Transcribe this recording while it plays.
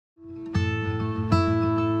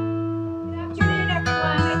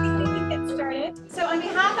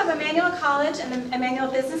Emmanuel College and the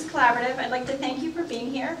Emmanuel Business Collaborative, I'd like to thank you for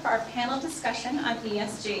being here for our panel discussion on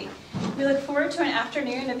ESG. We look forward to an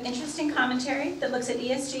afternoon of interesting commentary that looks at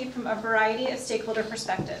ESG from a variety of stakeholder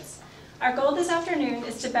perspectives. Our goal this afternoon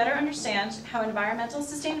is to better understand how environmental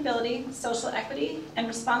sustainability, social equity, and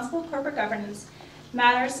responsible corporate governance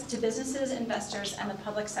matters to businesses, investors, and the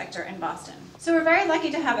public sector in Boston. So we're very lucky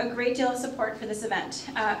to have a great deal of support for this event.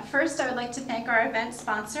 First, I would like to thank our event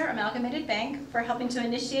sponsor, Amalgamated Bank, for helping to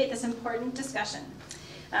initiate this important discussion.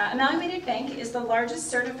 Amalgamated Bank is the largest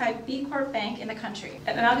certified B Corp bank in the country.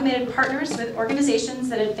 Amalgamated partners with organizations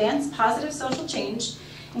that advance positive social change,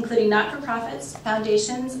 including not-for-profits,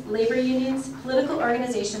 foundations, labor unions, political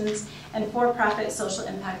organizations, and for-profit social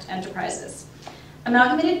impact enterprises.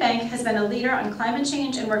 Amalgamated Bank has been a leader on climate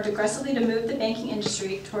change and worked aggressively to move the banking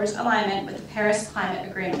industry towards alignment with the Paris Climate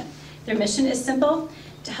Agreement. Their mission is simple: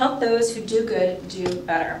 to help those who do good do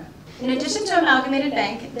better. In addition to Amalgamated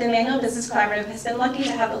Bank, the Emmanuel Business Collaborative has been lucky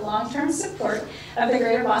to have the long-term support of the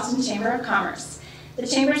Greater Boston Chamber of Commerce. The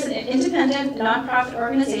Chamber is an independent, nonprofit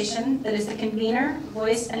organization that is the convener,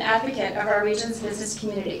 voice, and advocate of our region's business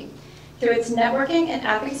community. Through its networking and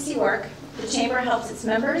advocacy work, the Chamber helps its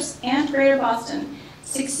members and Greater Boston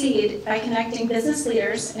succeed by connecting business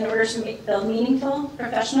leaders in order to build meaningful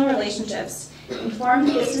professional relationships, inform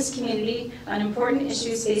the business community on important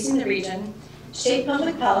issues facing the region, shape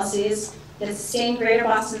public policies that sustain Greater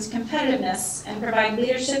Boston's competitiveness, and provide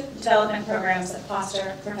leadership development programs that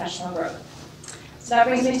foster professional growth. So that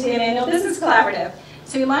brings me to the Emmanuel Business Collaborative.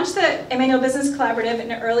 So we launched the Emmanuel Business Collaborative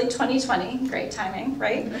in early 2020, great timing,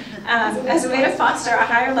 right? As a way to foster a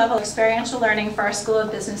higher level of experiential learning for our School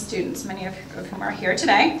of Business students, many of whom are here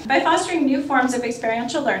today. By fostering new forms of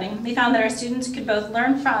experiential learning, we found that our students could both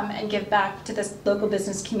learn from and give back to this local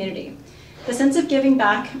business community. The sense of giving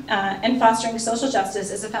back and fostering social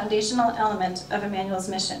justice is a foundational element of Emmanuel's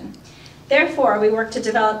mission. Therefore, we work to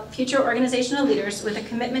develop future organizational leaders with a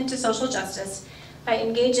commitment to social justice by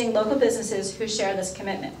engaging local businesses who share this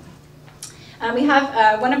commitment. We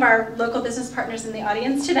have one of our local business partners in the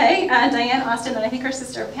audience today, Diane Austin, and I think her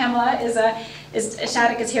sister Pamela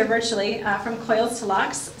Shattuck is here virtually from Coils to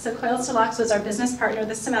Locks. So Coils to Locks was our business partner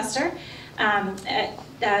this semester.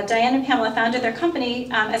 Diane and Pamela founded their company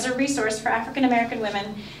as a resource for African American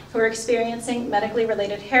women who are experiencing medically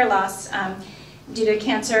related hair loss due to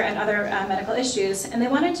cancer and other medical issues. And they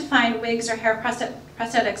wanted to find wigs or hair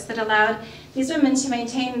prosthetics that allowed these women to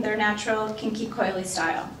maintain their natural, kinky, coily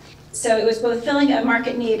style. So it was both filling a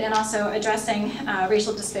market need and also addressing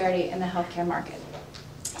racial disparity in the healthcare market.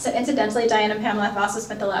 So incidentally, Diane and Pamela have also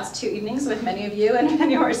spent the last 2 evenings with many of you and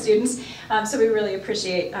many of our students, so we really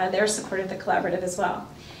appreciate their support of the collaborative as well.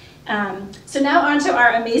 So now on to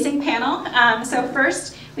our amazing panel. So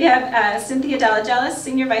first, we have Cynthia Delagelis,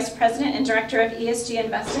 Senior Vice President and Director of ESG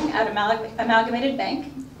Investing at Amalgamated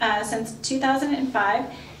Bank. Since 2005,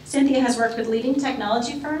 Cynthia has worked with leading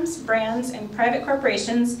technology firms, brands, and private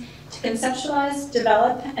corporations to conceptualize,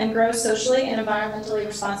 develop, and grow socially and environmentally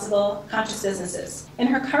responsible conscious businesses. In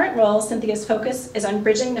her current role, Cynthia's focus is on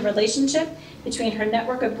bridging the relationship between her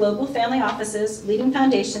network of global family offices, leading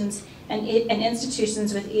foundations, and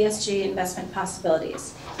institutions with ESG investment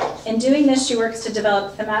possibilities. In doing this, she works to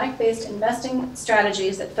develop thematic-based investing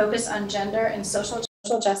strategies that focus on gender and social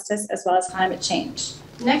justice as well as climate change.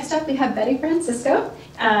 Next up, we have Betty Francisco.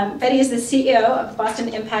 Betty is the CEO of Boston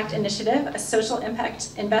Impact Initiative, a social impact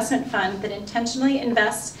investment fund that intentionally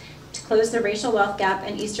invests to close the racial wealth gap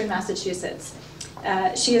in Eastern Massachusetts.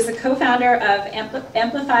 She is the co-founder of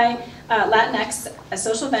Amplify Latinx, a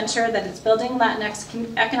social venture that is building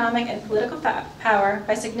Latinx economic and political power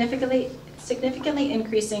by significantly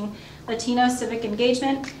increasing Latino civic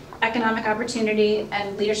engagement, economic opportunity,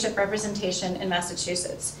 and leadership representation in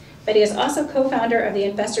Massachusetts. Betty is also co-founder of the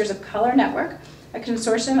Investors of Color Network, a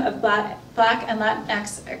consortium of Black and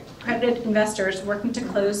Latinx accredited investors working to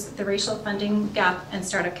close the racial funding gap in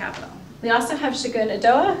startup capital. We also have Shagun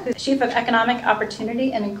Adoa, who's Chief of Economic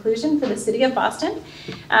Opportunity and Inclusion for the City of Boston.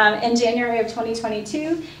 In January of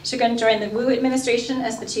 2022, Shagun joined the Wu administration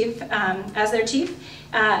as their Chief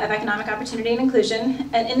of Economic Opportunity and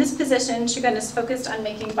Inclusion. And in this position, Shagun is focused on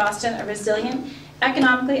making Boston a resilient,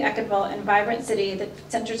 economically equitable, and vibrant city that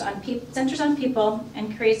centers on people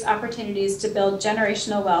and creates opportunities to build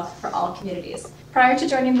generational wealth for all communities. Prior to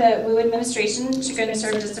joining the Wu administration, Shagun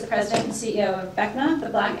served as the president and CEO of BECMA, the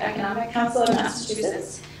Black Economic Council of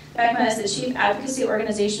Massachusetts. BECMA is the chief advocacy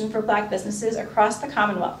organization for Black businesses across the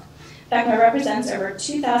Commonwealth. BECMA represents over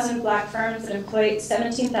 2,000 Black firms that employ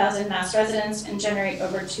 17,000 Mass residents and generate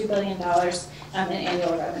over $2 billion in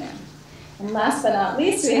annual revenue. And last but not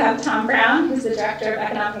least, we have Tom Brown, who's the Director of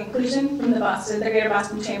Economic Inclusion from the Greater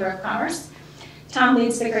Boston Chamber of Commerce. Tom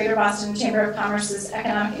leads the Greater Boston Chamber of Commerce's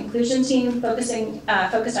Economic Inclusion team, focused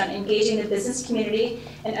on engaging the business community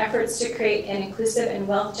in efforts to create an inclusive and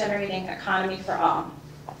wealth-generating economy for all.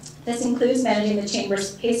 This includes managing the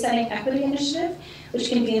Chamber's Pace-Setting Equity Initiative, which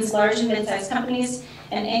convenes large and mid-sized companies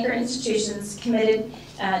and anchor institutions committed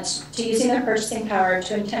to using their purchasing power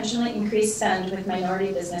to intentionally increase spend with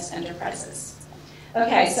minority business enterprises.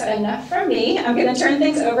 Okay, so enough from me. I'm going to turn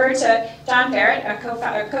things over to John Barrett, a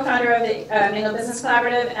co-founder of the Emmanuel Business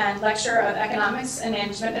Collaborative and lecturer of economics and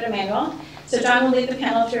management at Emmanuel. So John will lead the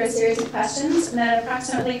panel through a series of questions, and then at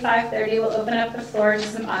approximately 5:30, we'll open up the floor to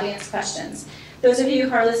some audience questions. Those of you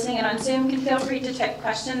who are listening in on Zoom can feel free to type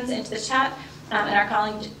questions into the chat, and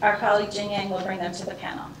our colleague Jing Yang will bring them to the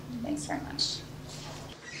panel. Thanks very much.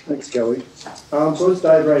 Thanks, Kelly. So let's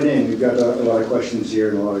dive right in. We've got a lot of questions here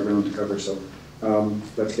and a lot of ground to cover, so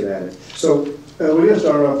let's get at it. So we're going to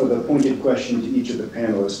start off with a pointed question to each of the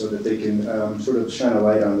panelists so that they can sort of shine a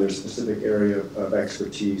light on their specific area of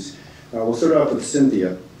expertise. We'll start off with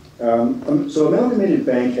Cynthia. So Amalgamated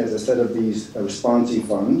Bank has a set of these responsive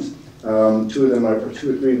funds. Two or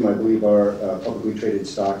three of them, I believe, are publicly traded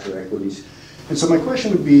stocks or equities. And so my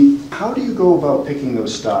question would be, how do you go about picking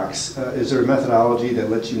those stocks? Is there a methodology that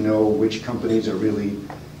lets you know which companies are really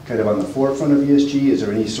kind of on the forefront of ESG? Is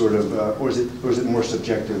there any sort of, or is it more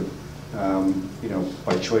subjective,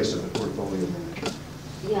 by choice of the portfolio manager?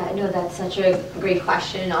 Yeah, no, that's such a great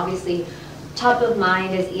question. Obviously, top of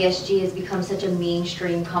mind as ESG has become such a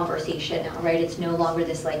mainstream conversation now, right? It's no longer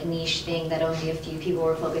this like niche thing that only a few people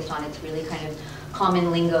are focused on. It's really kind of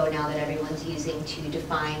common lingo now that everyone's using to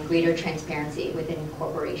define greater transparency within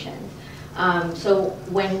corporations. So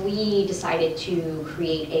when we decided to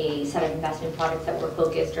create a set of investment products that were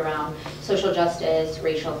focused around social justice,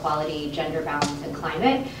 racial equality, gender balance, and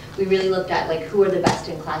climate, we really looked at like who are the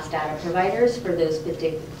best-in-class data providers for those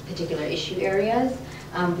particular issue areas.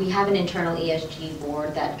 We have an internal ESG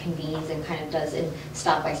board that convenes and kind of does a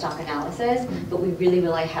stock-by-stock analysis, but we really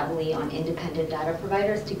rely heavily on independent data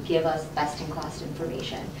providers to give us best-in-class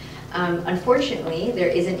information. Unfortunately, there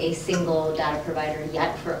isn't a single data provider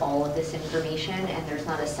yet for all of this information, and there's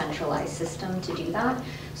not a centralized system to do that.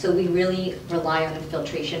 So we really rely on a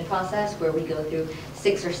filtration process where we go through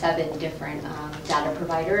 6 or 7 different data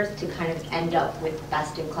providers to kind of end up with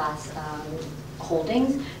best-in-class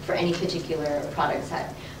holdings for any particular product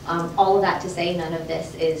set. All of that to say, none of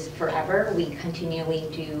this is forever. We continually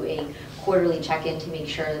do a quarterly check-in to make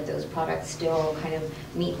sure that those products still kind of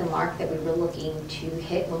meet the mark that we were looking to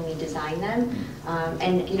hit when we designed them.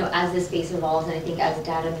 And as this space evolves, and I think as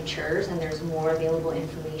data matures and there's more available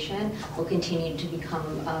information, we'll continue to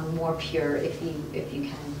become more pure, if you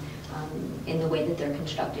can, in the way that they're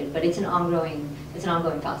constructed. But it's an ongoing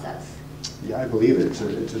process. Yeah, I believe it. It's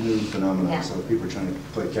a new phenomenon, yeah. So people are trying to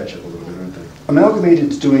play catch up a little bit, aren't they?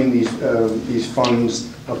 Amalgamated's doing these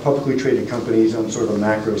funds of publicly traded companies on sort of a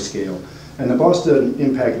macro scale, and the Boston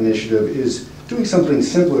Impact Initiative is doing something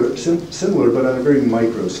similar, but on a very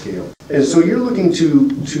micro scale. And so you're looking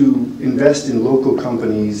to invest in local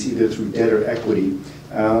companies either through debt or equity,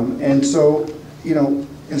 and so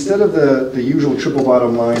instead of the usual triple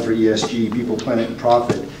bottom line for ESG, people, planet, and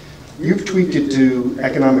profit, you've tweaked it to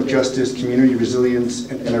economic justice, community resilience,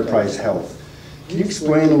 and enterprise health. Can you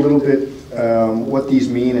explain a little bit what these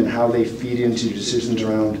mean and how they feed into decisions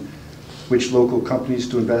around which local companies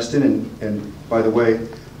to invest in? And by the way,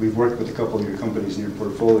 we've worked with a couple of your companies in your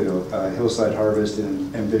portfolio, Hillside Harvest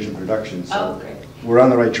and Envision Productions. So great. We're on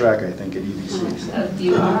the right track, I think, at EBC. So.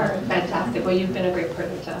 You are fantastic. Well, you've been a great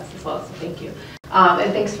partner to us as well, so thank you.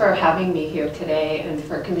 And thanks for having me here today and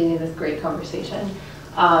for convening this great conversation.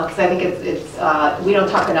 Because I think it's we don't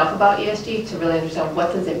talk enough about ESG to really understand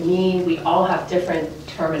what does it mean. We all have different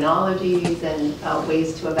terminologies and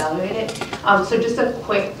ways to evaluate it. So just a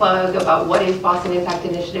quick plug about what is Boston Impact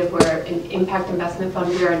Initiative. We're an impact investment fund.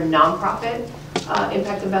 We're a nonprofit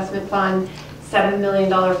impact investment fund. $7 million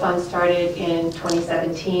fund started in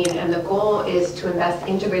 2017, and the goal is to invest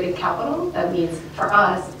integrated capital. That means for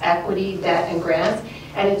us, equity, debt, and grants.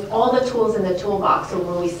 And it's all the tools in the toolbox. So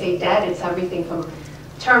when we say debt, it's everything from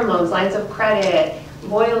term loans, lines of credit,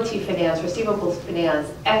 loyalty finance, receivables finance,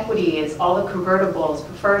 equity is all the convertibles,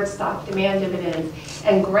 preferred stock, demand dividends,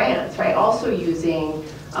 and grants, right? Also using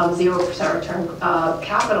 0% return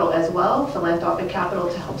capital as well, philanthropic capital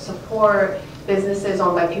to help support businesses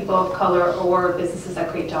owned by people of color or businesses that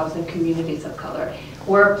create jobs in communities of color.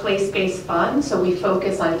 We're a place-based fund, so we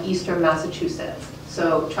focus on Eastern Massachusetts.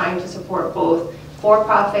 So trying to support both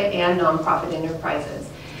for-profit and nonprofit enterprises.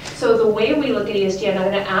 So the way we look at ESG, and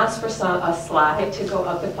I'm going to ask for a slide to go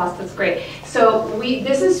up if possible, that's great. So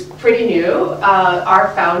this is pretty new.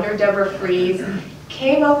 Our founder, Deborah Fries,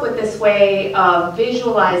 came up with this way of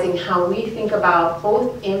visualizing how we think about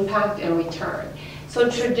both impact and return.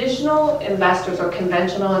 So traditional investors or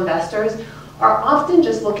conventional investors are often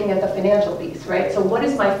just looking at the financial piece, right? So what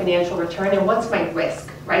is my financial return and what's my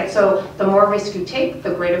risk, right? So the more risk you take,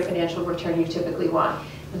 the greater financial return you typically want.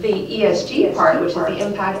 The ESG part, which is the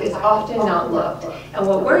impact, is often not looked. And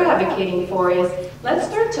what we're advocating for is, let's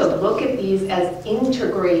start to look at these as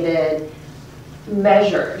integrated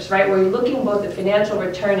measures, right? Where you're looking both at financial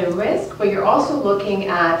return and risk, but you're also looking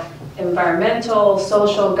at environmental,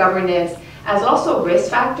 social, governance, as also risk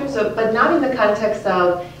factors, but not in the context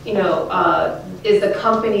of, is the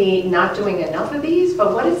company not doing enough of these,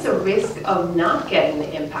 but what is the risk of not getting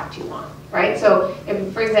the impact you want, right? So,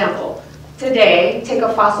 if, for example, today, take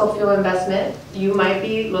a fossil fuel investment, you might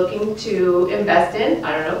be looking to invest in,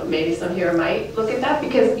 I don't know, maybe some here might look at that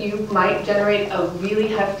because you might generate a really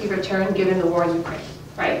hefty return given the war in Ukraine,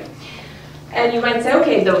 right? And you might say,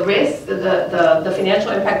 okay, the risk, the financial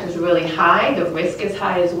impact is really high, the risk is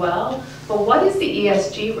high as well, but what is the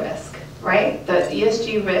ESG risk, right? The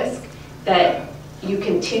ESG risk that you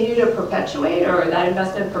continue to perpetuate, or that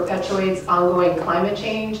investment perpetuates ongoing climate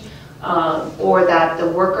change, or that the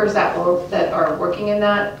workers that are working in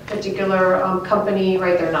that particular company,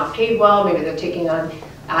 right, they're not paid well, maybe they're taking on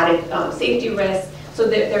added safety risks. So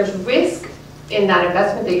there's risk in that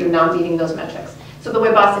investment that you're not meeting those metrics. So the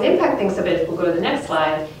way Boston Impact thinks of it, if we'll go to the next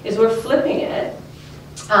slide, is we're flipping it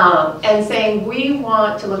and saying we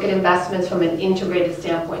want to look at investments from an integrated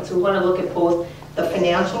standpoint. So we want to look at both the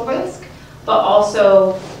financial risk, but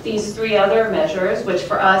also these three other measures, which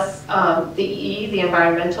for us, the E, the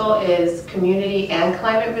environmental, is community and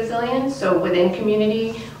climate resilience. So within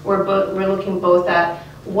community, we're looking both at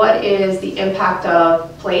what is the impact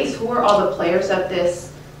of place, who are all the players that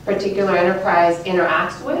this particular enterprise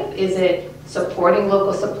interacts with? Is it supporting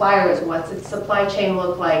local suppliers? What's its supply chain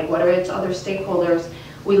look like? What are its other stakeholders?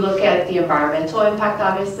 We look at the environmental impact,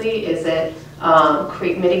 obviously. Is it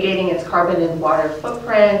mitigating its carbon and water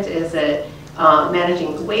footprint? Is it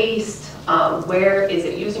managing waste? Where is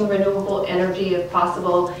it using renewable energy if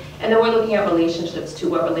possible? And then we're looking at relationships too.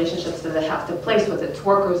 What relationships does it have to place with its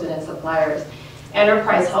workers and its suppliers?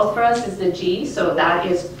 Enterprise health for us is the G, so that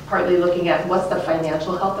is partly looking at what's the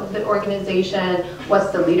financial health of the organization,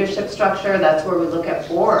 what's the leadership structure. That's where we look at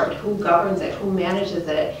board, who governs it, who manages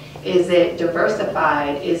it, is it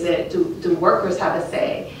diversified, do workers have a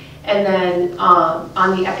say? And then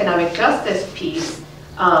on the economic justice piece,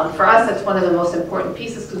 for us, that's one of the most important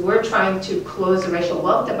pieces because we're trying to close the racial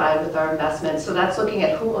wealth divide with our investments. So that's looking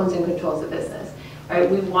at who owns and controls the business,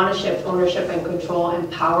 right? We want to shift ownership and control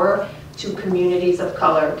and power to communities of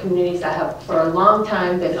color, communities that have for a long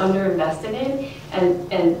time been underinvested in,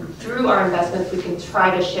 and through our investments we can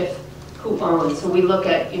try to shift who owns. So we look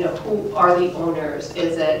at, who are the owners?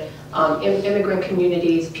 Is it immigrant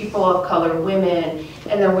communities, people of color, women?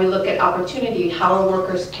 And then we look at opportunity. How are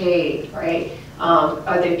workers paid, right?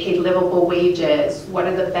 Are they paid livable wages? What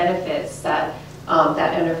are the benefits that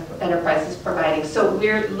enterprise is providing? So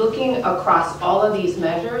we're looking across all of these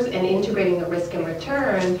measures and integrating the risk and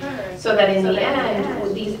return so that in the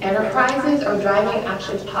end, these enterprises are driving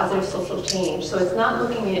actually positive social change. So it's not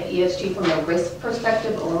looking at ESG from a risk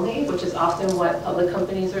perspective only, which is often what public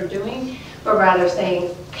companies are doing, but rather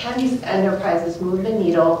saying, can these enterprises move the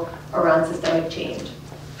needle around systemic change?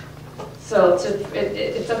 So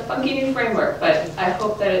it's a funky new framework, but I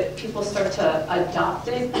hope that people start to adopt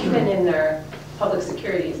it even in their public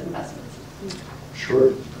securities investments.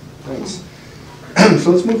 Sure, thanks.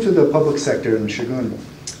 So let's move to the public sector in Shagun.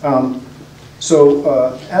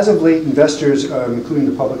 As of late, investors, including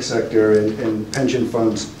the public sector and pension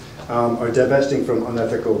funds, are divesting from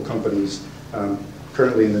unethical companies.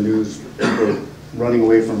 Currently in the news, people running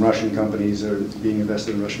away from Russian companies or being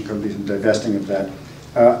invested in Russian companies and divesting of that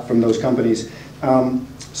from those companies.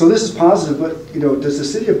 So this is positive, but does the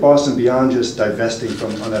city of Boston, beyond just divesting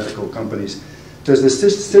from unethical companies, does the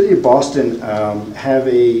city of Boston have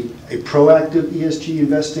a proactive ESG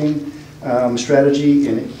investing strategy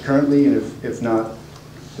currently, and if not,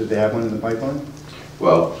 do they have one in the pipeline?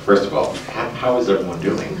 Well, first of all, how is everyone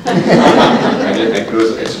doing?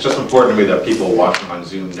 It's just important to me that people watching on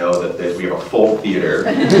Zoom know that we have a full theater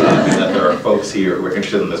and that there are folks here who are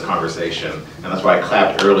interested in this conversation. And that's why I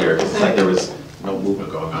clapped earlier, because it's like there was no movement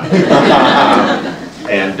going on here.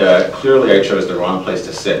 And clearly I chose the wrong place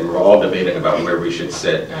to sit. We were all debating about where we should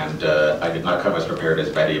sit, and I did not come as prepared as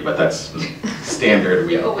Betty, but that's standard.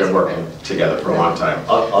 We've been working together for a long time.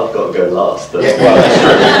 I've got to go last. Well, that's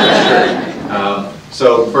true.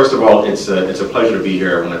 So first of all, it's a pleasure to be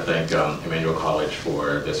here. I want to thank Emmanuel College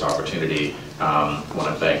for this opportunity. I want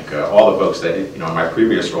to thank all the folks that, in my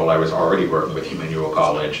previous role, I was already working with Emmanuel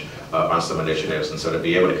College on some initiatives, and so to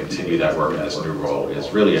be able to continue that work in this new role is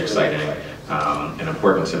really exciting and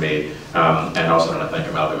important to me. And also I want to thank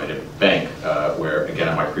Amalgamated Bank, where again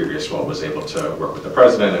in my previous role was able to work with the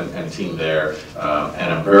president and team there.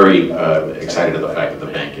 And I'm very excited at the fact that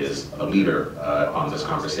the bank is a leader on this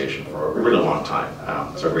conversation for a really long time.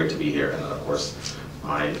 So great to be here. And then of course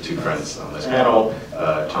my two friends on this panel,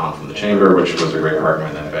 Tom from the Chamber, which was a great partner,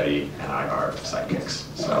 and then Betty and I are sidekicks.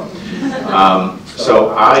 So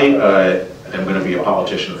I am going to be a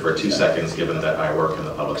politician for 2 seconds, given that I work in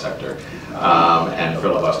the public sector, and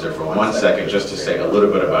filibuster for 1 second, just to say a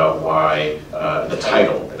little bit about why the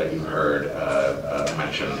title that you heard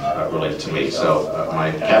mentioned related to me. So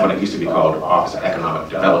my cabinet used to be called Office of Economic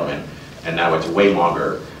Development, and now it's way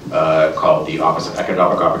longer, called the Office of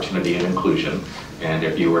Economic Opportunity and Inclusion. And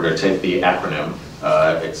if you were to take the acronym,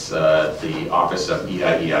 it's the Office of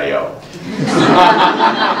EIEIO.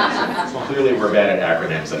 Clearly we're bad at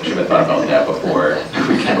acronyms. I should have thought about that before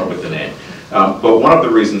we came up with the name. But one of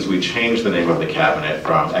the reasons we changed the name of the cabinet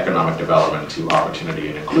from Economic Development to Opportunity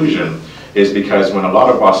and Inclusion is because when a lot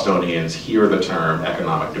of Bostonians hear the term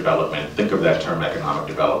economic development, think of that term economic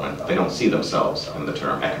development, they don't see themselves in the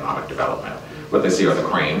term economic development. What they see are the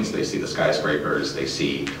cranes, they see the skyscrapers, they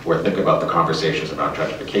see or think about the conversations about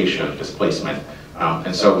gentrification, displacement.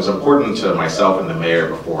 And so it was important to myself and the mayor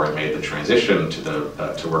before I made the transition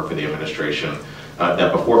to work for the administration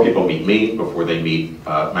that before people meet me, before they meet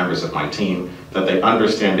members of my team, that they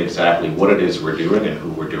understand exactly what it is we're doing and who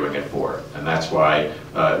we're doing it for. And that's why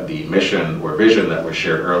the mission or vision that was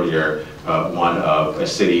shared earlier, one of a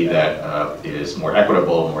city that is more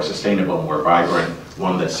equitable, more sustainable, more vibrant,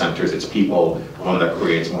 one that centers its people, one that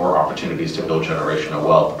creates more opportunities to build generational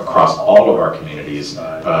wealth across all of our communities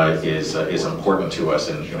is important to us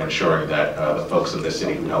in ensuring that the folks in this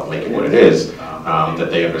city who help make it what it is, that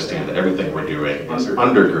they understand that everything we're doing is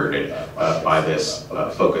undergirded by this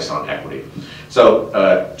focus on equity. So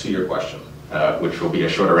to your question, which will be a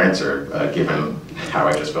shorter answer given how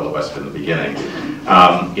I just filibustered in the beginning.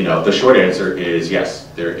 The short answer is yes,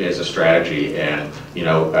 there is a strategy, and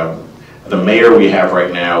the mayor we have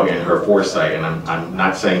right now, in her foresight, and I'm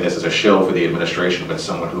not saying this as a shill for the administration, but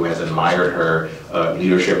someone who has admired her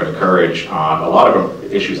leadership and courage on a lot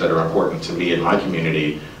of issues that are important to me and my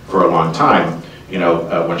community for a long time.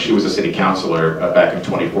 When she was a city councilor back in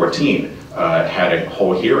 2014, had a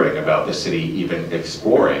whole hearing about the city even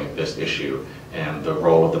exploring this issue and the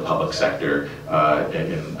role of the public sector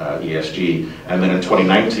in ESG. And then in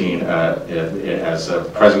 2019, as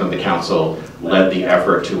president of the council, led the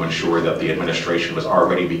effort to ensure that the administration was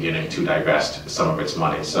already beginning to divest some of its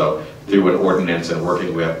money. So through an ordinance and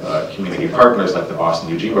working with community partners like the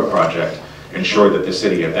Boston Ujima Project, ensured that the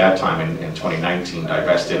city at that time in 2019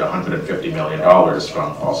 divested $150 million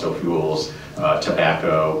from fossil fuels,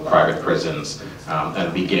 tobacco, private prisons,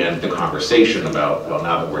 and began the conversation about, well,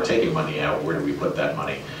 now that we're taking money out, where do we put that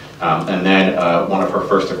money? And then one of her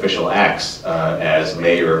first official acts as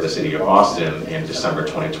mayor of the city of Boston in December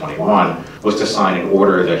 2021 was to sign an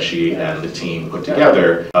order that she and the team put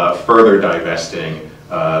together, further divesting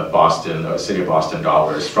City of Boston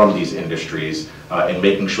dollars from these industries and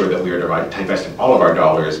making sure that we are divesting all of our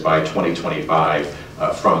dollars by 2025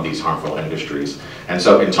 from these harmful industries. And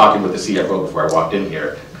so in talking with the CFO before I walked in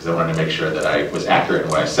here, because I wanted to make sure that I was accurate in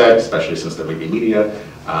what I said, especially since there may be media,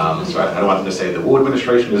 so I don't want them to say the Wu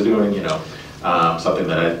administration is doing, something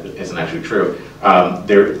that isn't actually true.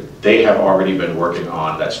 They have already been working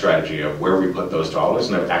on that strategy of where we put those dollars,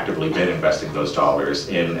 and have actively been investing those dollars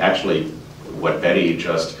in actually what Betty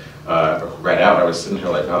just read out. I was sitting here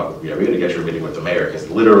like, oh, yeah, we got to get your meeting with the mayor, because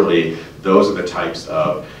literally those are the types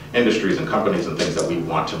of industries and companies and things that we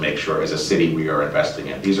want to make sure as a city we are investing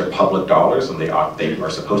in. These are public dollars, and they are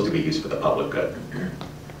supposed to be used for the public good.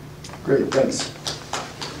 Great, thanks.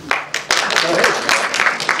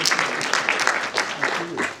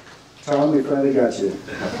 Tom, we finally got you.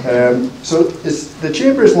 So the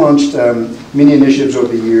Chamber has launched many initiatives over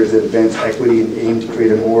the years that advance equity and aim to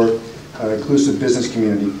create a more inclusive business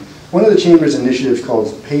community. One of the Chamber's initiatives, called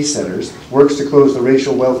Paysetters, works to close the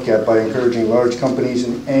racial wealth gap by encouraging large companies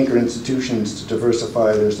and anchor institutions to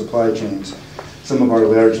diversify their supply chains. Some of our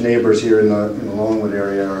large neighbors here in the Longwood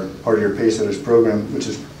area are part of your Paysetters program, which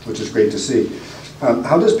is great to see.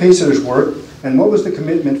 How does Pacesetters work, and what was the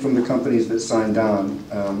commitment from the companies that signed on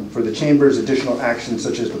for the Chamber's additional actions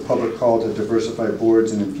such as the public call to diversify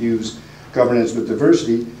boards and infuse governance with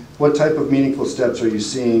diversity? What type of meaningful steps are you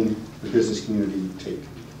seeing the business community take?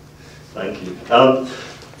 Thank you.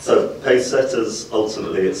 So Pacesetters,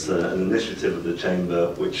 ultimately it's an initiative of the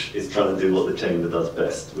Chamber which is trying to do what the Chamber does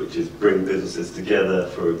best, which is bring businesses together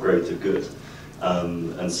for a greater good.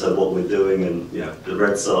 And so what we're doing, and the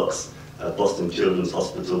Red Sox, Boston Children's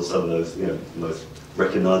Hospital, some of those most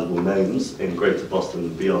recognizable names in Greater Boston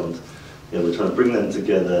and beyond, we're trying to bring them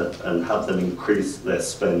together and have them increase their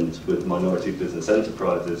spend with minority business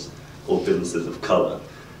enterprises or businesses of colour.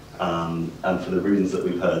 And for the reasons that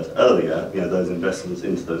we've heard earlier, those investments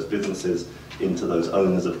into those businesses, into those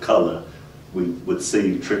owners of colour, we would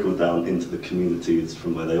see trickle down into the communities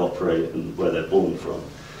from where they operate and where they're born from.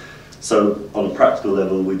 So on a practical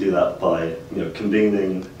level, we do that by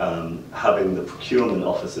convening, having the procurement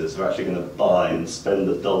officers who are actually going to buy and spend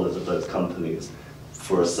the dollars of those companies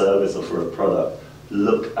for a service or for a product,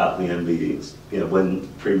 look at the MBEs. When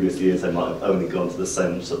previous years they might have only gone to the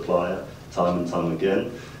same supplier time and time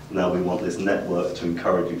again. Now we want this network to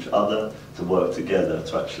encourage each other to work together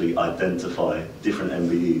to actually identify different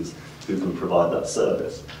MBEs who can provide that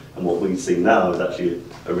service. And what we see now is actually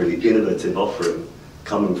a really innovative offering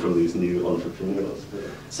coming from these new entrepreneurs.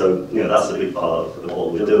 So that's a big part of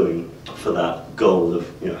what we're doing for that goal of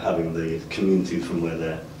having the communities from where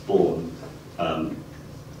they're born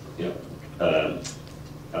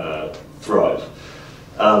thrive.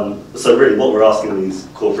 So really what we're asking these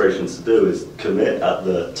corporations to do is commit at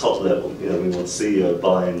the top level. We want CEO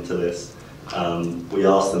buy into this. We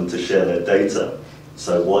ask them to share their data.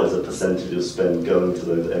 So what is the percentage of spend going to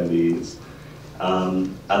those MBEs?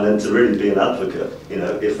 And then to really be an advocate.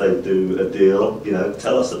 If they do a deal,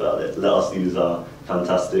 tell us about it. Let us use our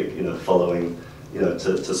fantastic following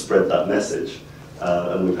to spread that message.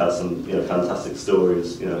 And we've had some fantastic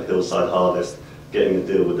stories, Hillside Harvest getting a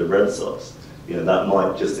deal with the Red Sox. That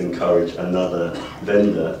might just encourage another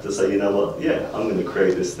vendor to say, I'm going to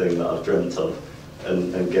create this thing that I've dreamt of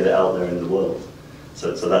and get it out there in the world.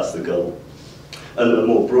 So that's the goal. And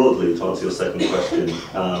more broadly, to answer your second question,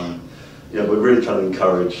 we're really trying to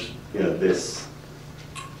encourage this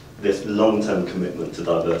long-term commitment to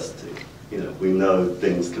diversity. We know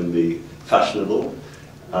things can be fashionable.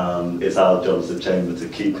 It's our job as a Chamber to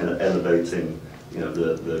keep kind of elevating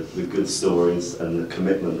the good stories and the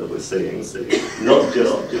commitment that we're seeing. Not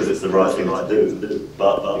just because it's the right thing to do,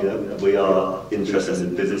 but we are interested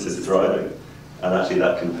in businesses thriving. And actually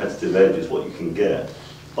that competitive edge is what you can get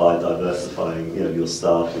by diversifying your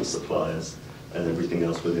staff, your suppliers, and everything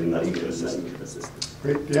else within that ecosystem.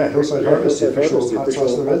 Great. Yeah, Hillside Harvest, the official hot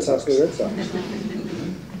sauce of the Red Sox.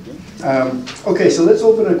 Okay, so let's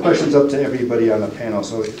open the questions up to everybody on the panel.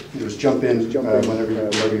 So just jump in whenever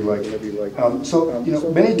you like.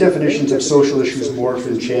 Many definitions of social issues morph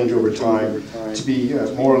and change over time to be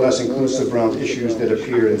more or less inclusive around issues that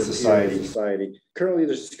appear in society. Currently,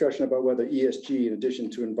 there's discussion about whether ESG, in addition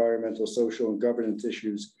to environmental, social, and governance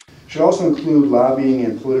issues, should also include lobbying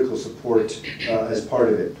and political support as part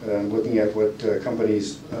of it, looking at what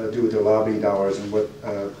companies do with their lobbying dollars and what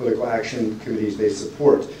political action committees they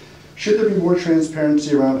support. Should there be more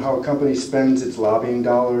transparency around how a company spends its lobbying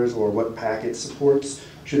dollars or what PAC it supports?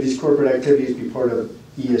 Should these corporate activities be part of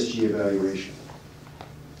ESG evaluation?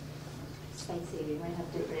 Spicy, we might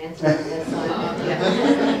have different answers on this one.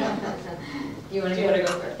 You want to go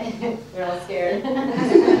first? We're all scared.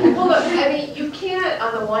 Well, look, you can't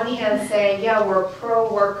on the one hand say, yeah, we're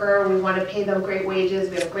pro-worker, we want to pay them great wages,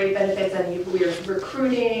 we have great benefits, and we're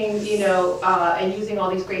recruiting, and using all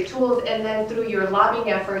these great tools, and then through your lobbying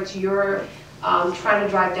efforts, you're trying to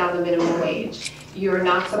drive down the minimum wage. You're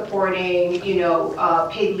not supporting,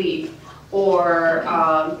 paid leave or,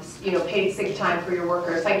 paid sick time for your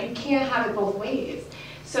workers. Like, you can't have it both ways.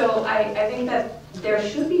 So I think that there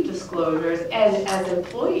should be disclosures, and as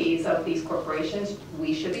employees of these corporations,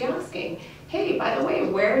 we should be asking, hey, by the way,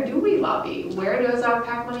 where do we lobby? Where does our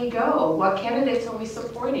PAC money go? What candidates are we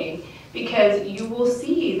supporting? Because you will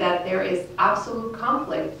see that there is absolute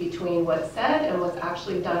conflict between what's said and what's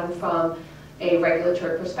actually done from a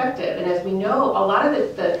regulatory perspective. And as we know, a lot of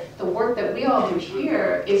the work that we all do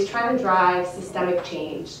here is trying to drive systemic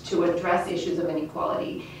change to address issues of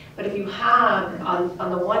inequality. But if you have,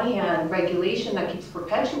 on the one hand, regulation that keeps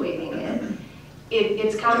perpetuating it,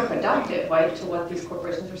 it's counterproductive, right, to what these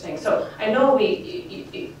corporations are saying. So I know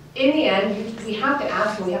if in the end, we have to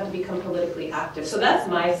ask and we have to become politically active. So that's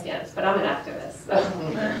my stance, but I'm an activist.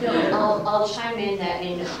 No, I'll chime in that,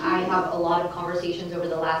 and I have a lot of conversations over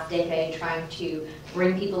the last decade trying to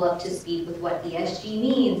bring people up to speed with what ESG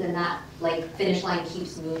means, and that like finish line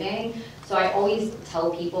keeps moving. So I always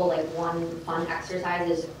tell people, like, one fun exercise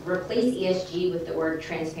is replace ESG with the word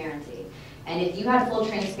transparency. And if you had full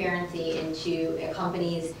transparency into a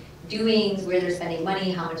company's doings, where they're spending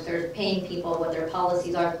money, how much they're paying people, what their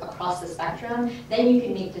policies are across the spectrum, then you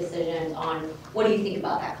can make decisions on what do you think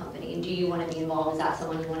about that company, and do you want to be involved, is that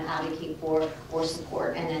someone you want to advocate for or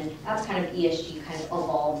support, and then that's kind of ESG kind of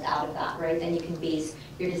evolved out of that, right? Then you can base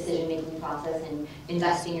your decision-making process and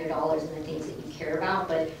investing your dollars in the things that you care about,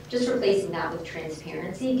 but just replacing that with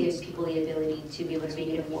transparency gives people the ability to be able to make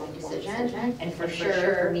an informed decision, and for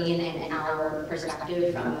sure, for me and our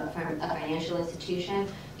perspective from a financial institution,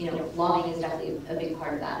 you know, lobbying is definitely a big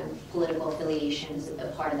part of that, and political affiliation is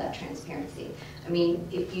a part of that transparency. I mean,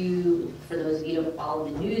 if you, for those of you who don't follow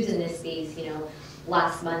the news in this space, you know,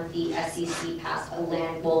 last month the SEC passed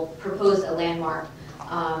proposed a landmark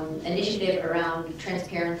initiative around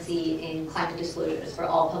transparency in climate disclosures for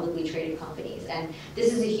all publicly traded companies. And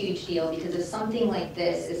this is a huge deal because if something like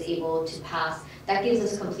this is able to pass, that gives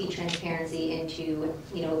us complete transparency into,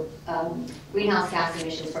 you know, greenhouse gas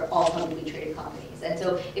emissions for all publicly traded companies. And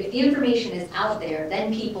so if the information is out there,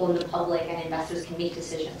 then people in the public and investors can make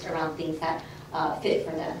decisions around things that fit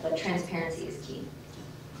for them. But transparency is key.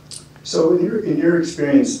 So in your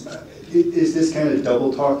experience, is this kind of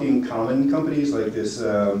double talking common in companies like this?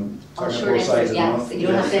 Sure answer is yes. You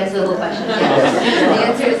don't have to answer the whole question. Yes. The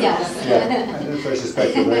answer is yes. Yeah, that's what I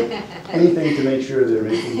suspected, right? Anything to make sure they're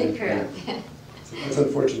making it. Correct. Yeah. So that's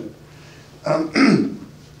unfortunate.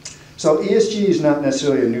 So ESG is not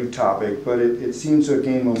necessarily a new topic, but it seems to have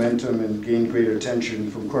gained momentum and gained greater attention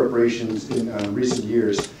from corporations in recent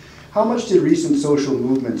years. How much did recent social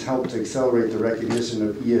movements help to accelerate the recognition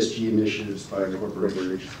of ESG initiatives by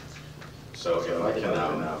corporations? So if I can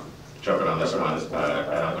jump in on this one, and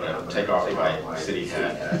I'm going to take off my city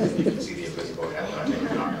hat, you can see the invisible hat that I'm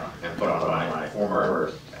taking on, and put on my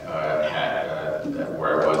former hat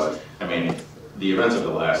where I was. I mean, the events of the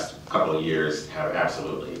last couple of years have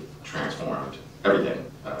absolutely transformed everything.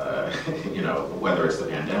 You know, whether it's the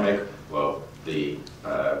pandemic, well, the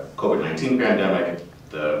COVID-19 pandemic,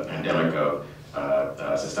 the pandemic of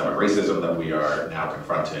systemic racism that we are now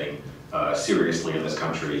confronting seriously in this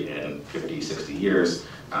country in 50, 60 years,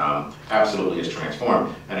 absolutely is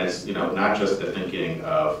transformed. And it's, you know, not just the thinking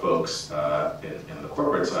of folks in the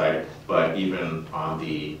corporate side, but even on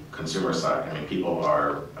the consumer side. I mean, people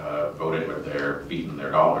are voting with their feet and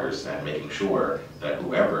their dollars and making sure that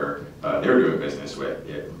whoever they're doing business with,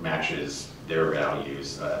 it matches their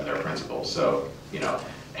values and their principles. So, you know,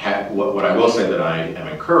 what I will say that I am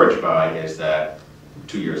encouraged by is that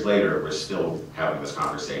 2 years later, we're still having this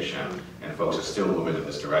conversation and folks are still moving in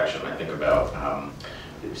this direction. I think about,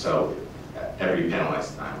 so every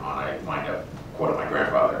panelist I'm on, I wind up quoting my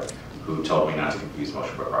grandfather, who told me not to confuse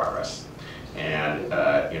motion with progress. And,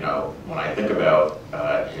 you know, when I think about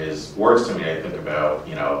his words to me, I think about,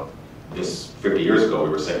 you know, this 50 years ago, we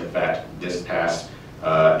were saying, in fact, this past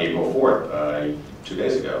April 4th, 2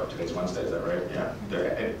 days ago. Today's Wednesday, is that right? Yeah.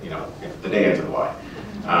 You know, the day ends in Y.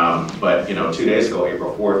 But, you know, 2 days ago,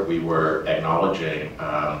 April 4th, we were acknowledging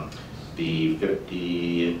the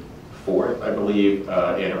 54th, I believe,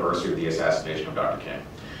 anniversary of the assassination of Dr. King.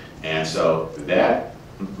 And so that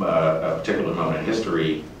particular moment in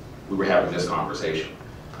history, we were having this conversation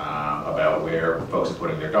about where folks are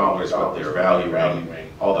putting their dollars, what they're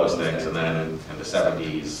valuing, all those things. And then in the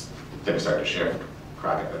 70s, things started to shift,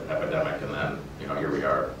 crack epidemic, and then, you know, here we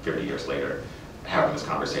are 50 years later having this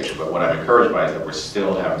conversation. But what I'm encouraged by is that we're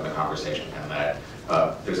still having the conversation, and that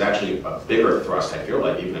there's actually a bigger thrust, I feel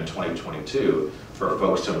like, even in 2022, for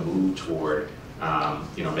folks to move toward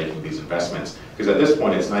you know, making these investments. Because at this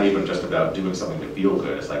point, it's not even just about doing something to feel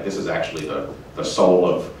good. It's like, this is actually the soul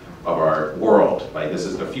of our world. Like, this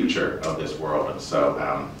is the future of this world. And so,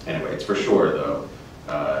 anyway, it's for sure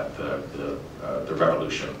the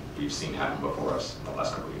revolution we've seen happen before us in the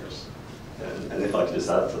last couple of years. And if I could just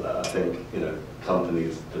add to that, I think, you know,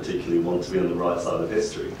 companies particularly want to be on the right side of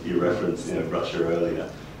history. You referenced, you know, Russia earlier,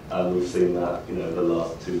 and we've seen that, you know, the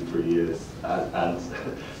last 2-3 years, and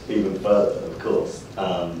even further, of course.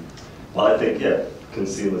 But I think, yeah,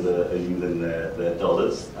 consumers are using their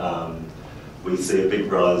dollars. We see a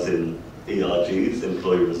big rise in ERGs,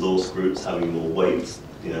 employee resource groups, having more weight,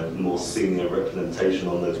 you know, more senior representation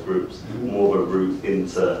on those groups, more of a route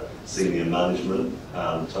into senior management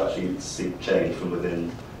to actually seek change from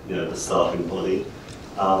within, you know, the staffing body.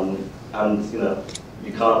 And, you know,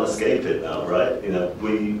 you can't escape it now, right? You know,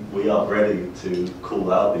 we are ready to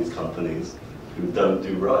call out these companies who don't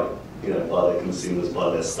do right, you know, by their consumers, by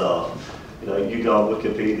their staff. You know, you go on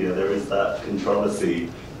Wikipedia, there is that controversy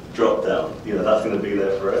drop down. You know, that's going to be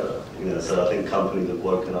there forever. You know, so I think companies have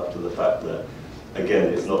woken up to the fact that,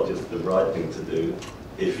 again, it's not just the right thing to do.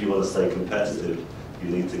 If you want to stay competitive, you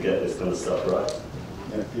need to get this kind of stuff right.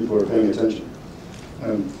 Yeah, people are paying attention.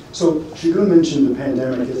 So Shagun mentioned the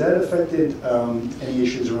pandemic. Has that affected any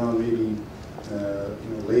issues around maybe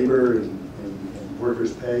labor and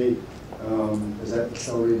workers' pay? Has that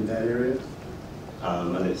accelerated that area?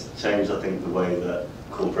 And it's changed, I think, the way that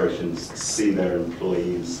corporations see their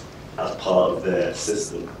employees as part of their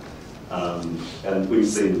system. And we've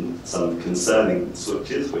seen some concerning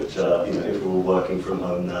switches, which are, you know, if we're all working from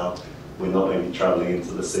home now, we're not maybe traveling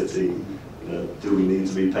into the city, you know, do we need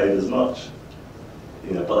to be paid as much?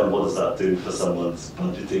 You know, but then what does that do for someone's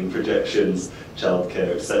budgeting projections,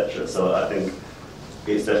 childcare, etc.? So I think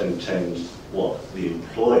it's definitely changed what the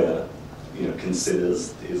employer, you know,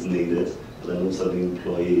 considers is needed, but then also the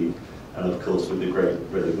employee. And of course, with the Great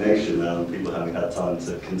Resignation now, and people having had time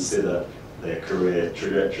to consider their career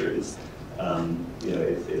trajectories, you know,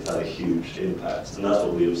 it's had a huge impact. And that's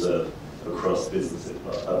what we observe across businesses.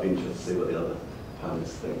 But I'd be interested to see what the other panelists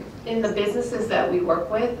think. In the businesses that we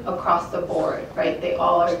work with across the board, right, they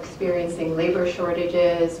all are experiencing labor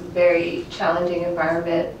shortages, very challenging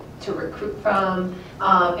environment to recruit from,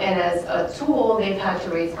 and as a tool, they've had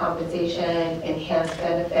to raise compensation, enhance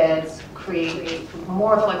benefits, create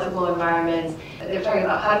more flexible environments. They're talking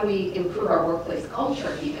about how do we improve our workplace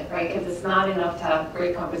culture even, right? Because it's not enough to have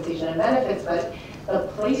great compensation and benefits, but the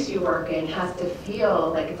place you work in has to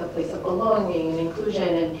feel like it's a place of belonging and inclusion.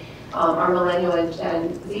 And our millennial and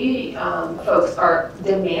Gen Z folks are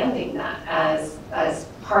demanding that as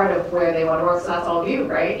part of where they want to work, so that's all of you,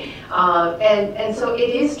 right? And so it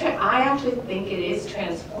is, I actually think it is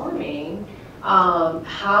transforming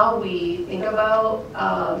how we think about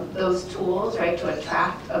those tools, right, to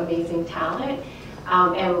attract amazing talent.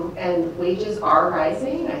 And wages are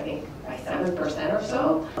rising, I think, by 7% or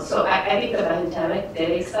so. So I think the pandemic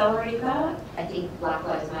did accelerate that. I think Black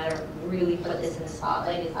Lives Matter really put this in the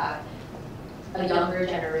spotlight, is that a younger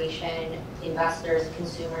generation, investors,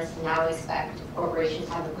 consumers now expect corporations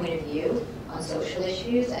to have a point of view on social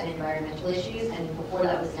issues and environmental issues, and before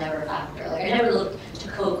that was never a factor. Like, I never looked to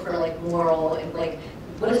Coke for like moral, and like,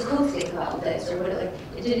 what does Coke think about this? Or what, like,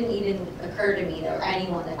 it didn't even occur to me or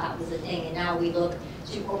anyone that was a thing, and now we look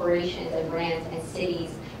to corporations and brands and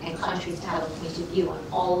cities and countries to have a point of view on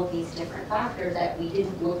all of these different factors that we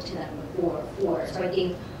didn't look to them before. So I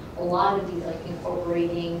think a lot of these, like,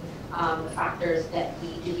 incorporating factors that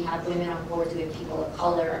do we have women on boards, we have people of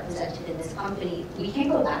color represented in this company, we can't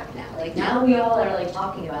go back now. Like, now we all are like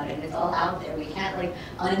talking about it and it's all out there. We can't like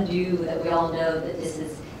undo that. We all know that this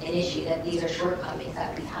is an issue, that these are shortcomings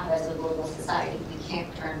that we have as a global society. We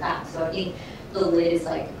can't turn back. So I think the lid is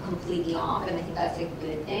like completely off, and I think that's a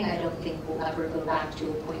good thing. I don't think we'll ever go back to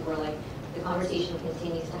a point where like the conversation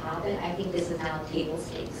continues to happen. I think this is now table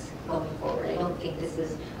stakes going forward. I don't think this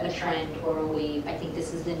is a trend or a wave. I think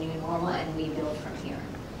this is the new normal, and we build from here.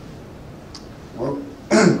 Well,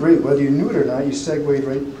 great. Whether you knew it or not, you segued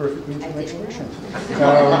right perfectly into the next question.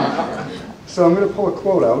 So I'm going to pull a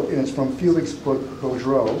quote out, and it's from Felix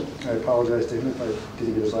Boudreau. I apologize to him if I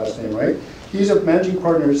didn't get his last name right. He's a managing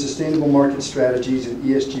partner at Sustainable Market Strategies and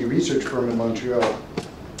ESG research firm in Montreal.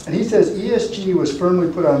 And he says ESG was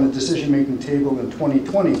firmly put on the decision-making table in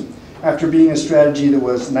 2020 after being a strategy that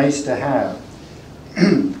was nice to have.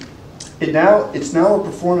 It's now a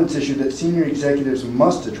performance issue that senior executives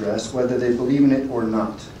must address, whether they believe in it or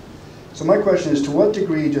not. So my question is, to what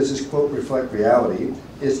degree does this quote reflect reality?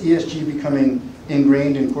 Is ESG becoming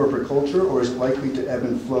ingrained in corporate culture, or is it likely to ebb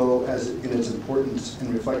and flow as in its importance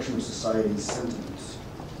and reflection of society's sentiments?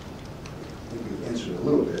 I think we answered it a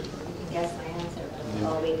little bit. You can guess my answer, but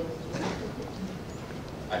I'll wait.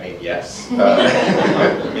 I mean, yes.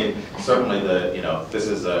 I mean, certainly this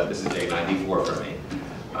is day 94 for me.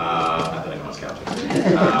 Not that anyone's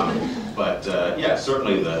counting. But yeah,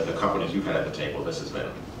 certainly the companies you've had at the table, this has been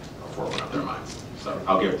a forefront of their minds. So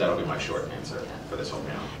that'll be my short answer for this whole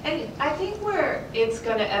panel. And I think where it's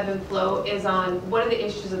going to ebb and flow is on what are the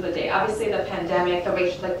issues of the day. Obviously, the pandemic,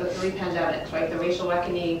 the three pandemics, right? The racial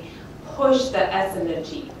reckoning pushed the S and the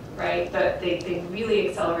G, right? They really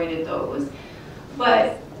accelerated those.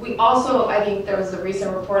 But we also, I think there was a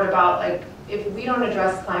recent report about, like, if we don't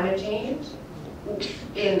address climate change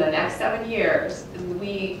in the next 7 years,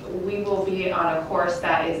 we will be on a course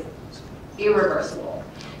that is irreversible.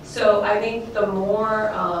 So I think the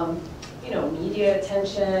more media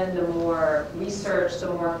attention, the more research, the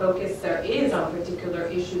more focus there is on particular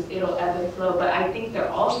issues, it'll ebb and flow. But I think they're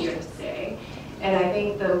all here to stay. And I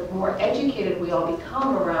think the more educated we all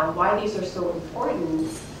become around why these are so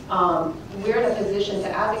important, we're in a position to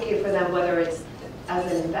advocate for them, whether it's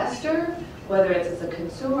as an investor, whether it's as a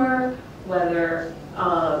consumer, whether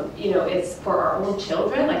it's for our own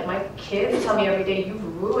children. Like my kids tell me every day,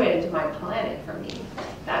 "You've ruined my planet for me."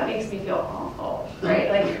 That makes me feel awful, right?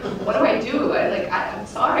 Like, what do I do? I'm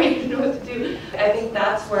sorry, I don't know what to do. I think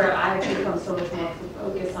that's where I've become so much more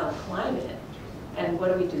focused on climate and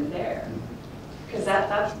what do we do there? Because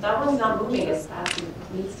that one's not moving as fast as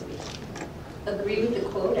it needs to be. Agree with the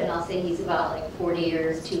quote, and I'll say he's about 40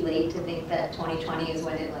 years too late to think that 2020 is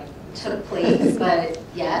when it took place, but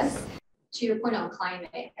yes. To your point on climate,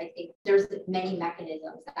 I think there's many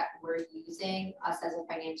mechanisms that we're using, us as a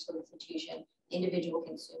financial institution, individual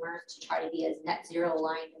consumers, to try to be as net zero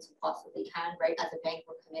aligned as we possibly can, right? As a bank,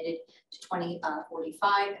 we're committed to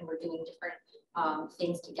 2045, and we're doing different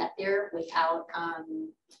things to get there without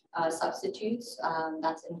substitutes.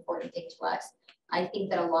 That's an important thing to us. I think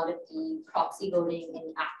that a lot of the proxy voting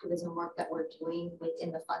and activism work that we're doing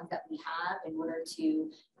within the funds that we have in order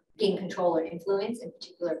to gain control or influence in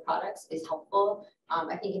particular products is helpful.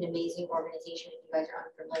 I think an amazing organization, if you guys are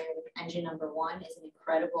unfamiliar with Engine Number One, is an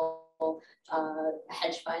incredible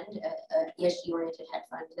hedge fund, ESG-oriented hedge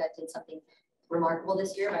fund that did something remarkable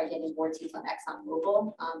this year by getting board seats on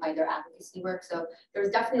ExxonMobil by their advocacy work. So there's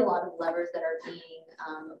definitely a lot of levers that are being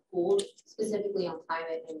pulled specifically on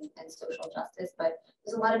climate and social justice, but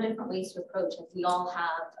there's a lot of different ways to approach it. We all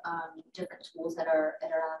have different tools that are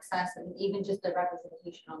accessed, and even just the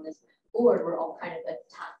representation on this board, we're all kind of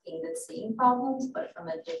attacking the same problems, but from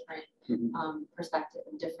a different perspective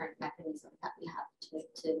and different mechanisms that we have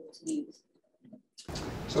to use.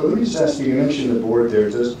 So let me just ask you, you mentioned the board there.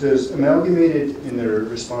 Does Amalgamated in their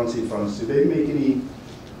responsive funds, do they make any,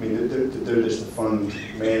 I mean, they're just the fund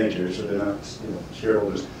managers, so they're not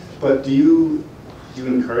shareholders, but do you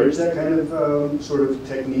encourage that kind of sort of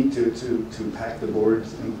technique to pack the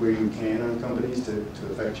boards where you can on companies to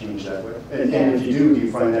affect change that way? And if you do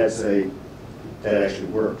you find that actually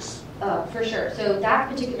works? For sure. So that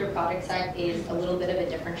particular product set is a little bit of a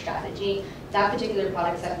different strategy. That particular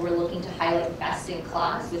product set, we're looking to highlight best in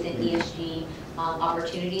class within ESG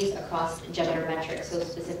opportunities across gender metrics. So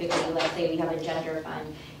specifically, let's say we have a gender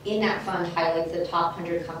fund. In that fund highlights the top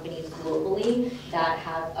 100 companies globally that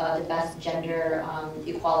have the best gender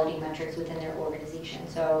equality metrics within their organization.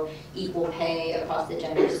 So equal pay across the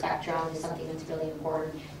gender spectrum is something that's really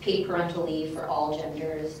important. Paid parental leave for all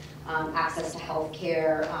genders, access to health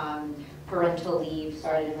care, parental leave,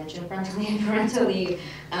 sorry to mention parental leave,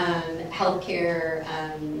 healthcare,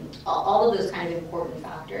 all of those kind of important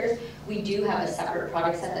factors. We do have a separate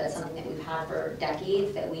product set that's something that we've had for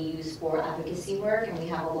decades that we use for advocacy work, and we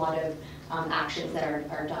have a lot of actions that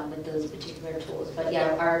are done with those particular tools. But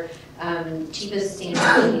yeah, our Chief of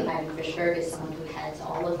Sustainability, Ivan Fishberg, is someone who heads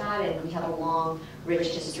all of that, and we have a long, rich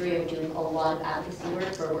history of doing a lot of advocacy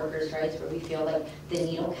work for workers' rights where we feel like the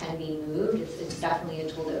needle can be moved. It's definitely a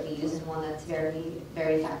tool that we use and one that's very,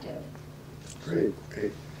 very effective. Great,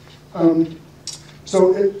 great.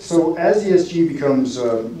 So as ESG becomes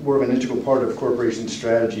more of an integral part of corporation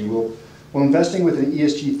strategy, will investing with an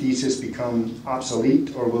ESG thesis become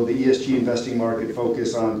obsolete, or will the ESG investing market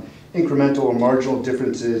focus on incremental or marginal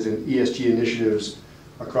differences in ESG initiatives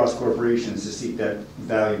across corporations to seek that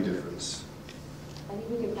value difference? I think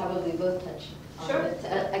we could probably both touch on Sure. it.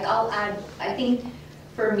 I'll add, I think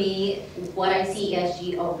for me, what I see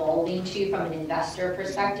ESG evolving to from an investor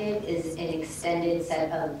perspective is an extended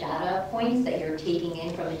set of data points that you're taking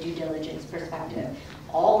in from a due diligence perspective.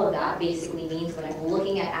 All of that basically means when I'm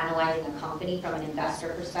looking at analyzing a company from an investor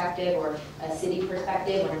perspective or a city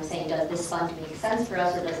perspective, when I'm saying, does this fund make sense for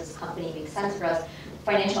us or does this company make sense for us,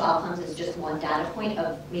 financial outcomes is just one data point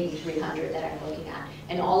of maybe 300 that I'm looking at.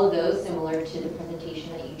 And all of those, similar to the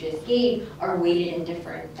presentation that you just gave, are weighted in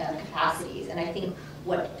different capacities. And I think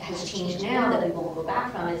what has changed now that we won't go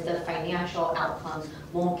back from is the financial outcomes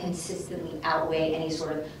won't consistently outweigh any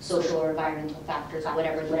sort of social or environmental factors,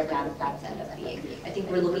 whatever those data points end up being. I think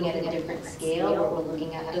we're looking at a different scale, or we're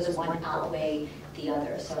looking at does one outweigh the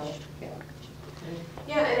other. So, yeah.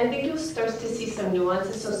 Yeah, and I think you'll start to see some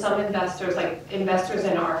nuances. So some investors, like investors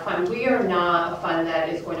in our fund, we are not a fund that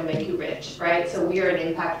is going to make you rich, right? So we are an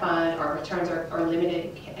impact fund. Our returns are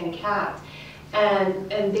limited and capped. And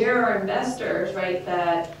there are investors, right,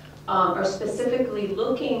 that are specifically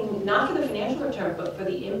looking, not for the financial return, but for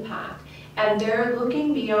the impact. And they're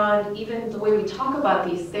looking beyond even the way we talk about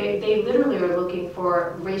these. They literally are looking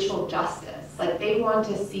for racial justice. Like they want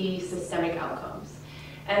to see systemic outcomes.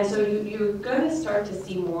 And so you're going to start to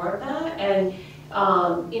see more of that. And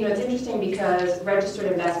it's interesting because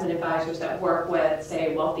registered investment advisors that work with,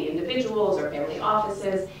 say, wealthy individuals or family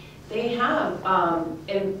offices, they have,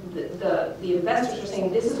 and the investors are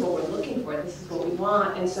saying, this is what we're looking for, this is what we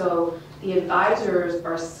want. And so the advisors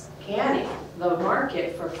are scanning the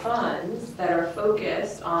market for funds that are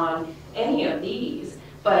focused on any of these.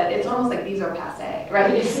 But it's almost like these are passé,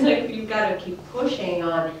 right? It's like you've got to keep pushing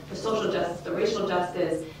on the social justice, the racial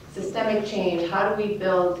justice, systemic change. How do we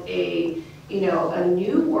build a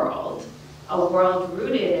new world, a world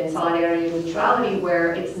rooted in solidarity and mutuality,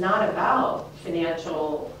 where it's not about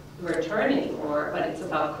financial return anymore, but it's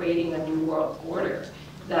about creating a new world order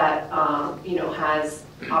that has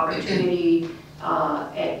opportunity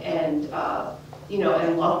and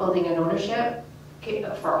wealth building and ownership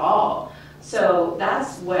for all. So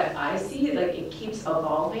that's what I see, like it keeps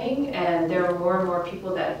evolving, and there are more and more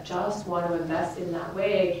people that just want to invest in that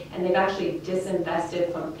way, and they've actually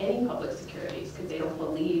disinvested from any public securities because they don't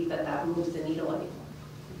believe that that moves the needle anymore.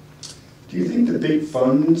 Do you think the big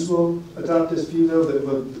funds will adopt this view, though? That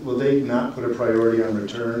will they not put a priority on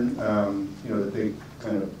return? The big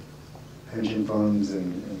kind of pension funds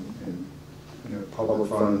and public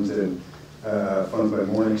funds and funds by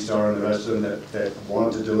Morningstar and the rest of them that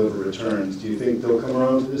want to deliver returns. Do you think they'll come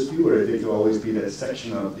around to this view, or do you think there'll always be that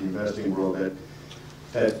section of the investing world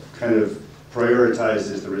that kind of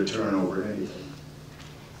prioritizes the return over anything?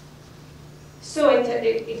 So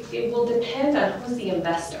it will depend on who's the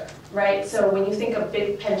investor, right? So when you think of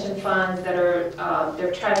big pension funds that are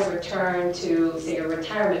they're trying to return to, say, a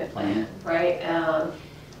retirement plan, right?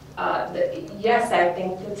 Yes, I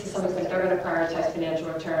think that to some extent they're going to prioritize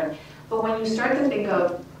financial return. But when you start to think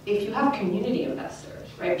of, if you have community investors,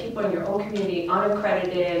 right, people in your own community,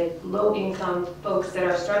 unaccredited, low-income folks that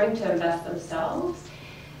are starting to invest themselves,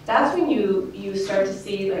 that's when you start to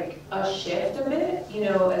see like a shift a bit,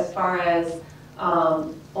 as far as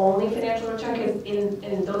only financial return, because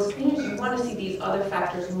in those communities you want to see these other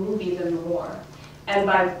factors move even more. And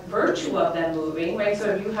by virtue of them moving, right, so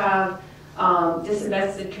if you have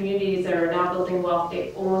disinvested communities that are now building wealth,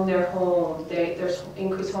 they own their homes, there's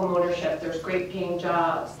increased home ownership, there's great paying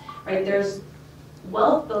jobs, right? There's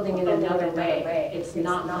wealth building in another way. It's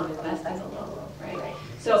not investing alone, right?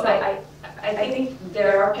 So I think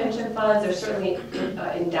there are pension funds, there's certainly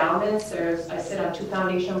endowments. I sit on 2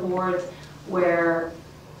 foundation boards where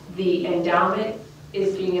the endowment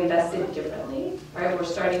is being invested differently, right? We're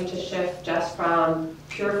starting to shift just from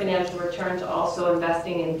pure financial return to also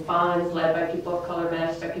investing in funds led by people of color,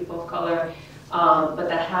 managed by people of color, but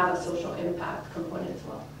that have a social impact component as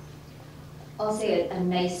well. I'll say a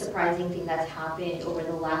nice surprising thing that's happened over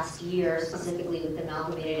the last year, specifically with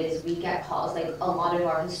Amalgamated, is we get calls, like a lot of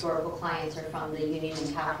our historical clients are from the union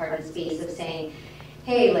and Taft-Hartley space, of saying,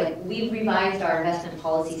 hey, like we've revised our investment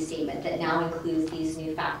policy statement that now includes these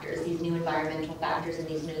new factors, these new environmental factors and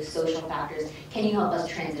these new social factors. Can you help us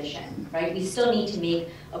transition, right? We still need to make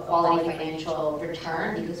a quality financial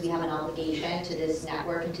return because we have an obligation to this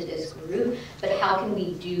network and to this group, but how can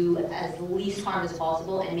we do as least harm as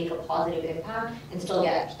possible and make a positive impact and still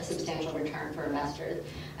get a substantial return for investors?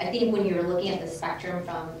 I think when you're looking at the spectrum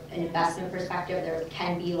from an investment perspective, there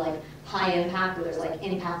can be like high impact where there's like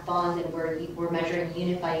impact bonds and we're measuring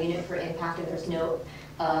unit by unit for impact and there's no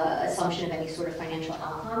assumption of any sort of financial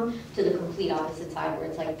outcome, to the complete opposite side where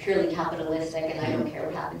it's like purely capitalistic and I don't care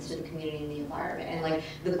what happens to the community and the environment. And like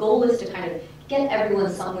the goal is to kind of get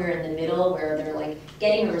everyone somewhere in the middle where they're like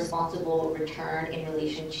getting a responsible return in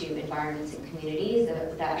relation to environments and communities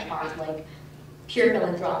that aren't like pure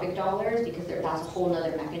philanthropic dollars, because that's a whole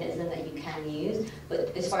other mechanism that you can use.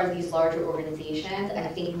 But as far as these larger organizations, I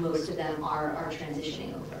think most of them are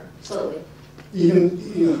transitioning over slowly.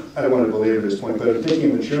 Even, I don't want to belabor this point, but I'm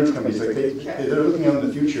thinking of insurance companies, like they're looking out in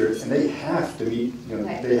the future and they have to meet,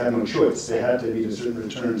 they have no choice. They have to meet a certain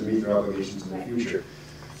return to meet their obligations in the future.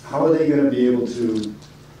 How are they going to be able to,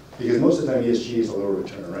 because most of the time ESG is a low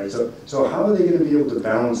return, right? So how are they going to be able to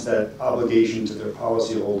balance that obligation to their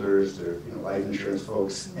policyholders, their life insurance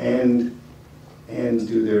folks, and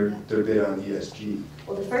do their bid on ESG?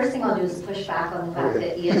 Well, the first thing I'll do is push back on the fact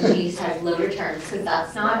that ESG has low returns, because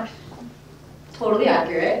that's not totally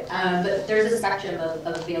accurate, but there's a spectrum of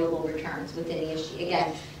available returns within ESG.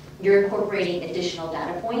 Again, you're incorporating additional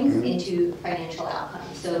data points into financial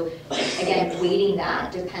outcomes. So again, weighting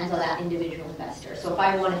that depends on that individual investor. So if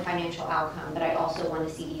I want a financial outcome, but I also want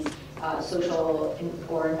to see these social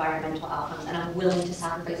or environmental outcomes, and I'm willing to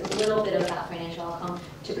sacrifice a little bit of that financial outcome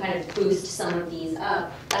to kind of boost some of these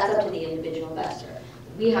up, that's up to the individual investor.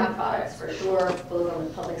 we have products for sure, both on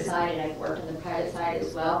the public side and I've worked on the private side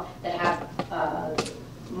as well, that have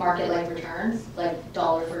market-like returns, like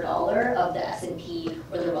dollar for dollar of the S&P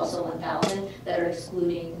or the Russell 1000 that are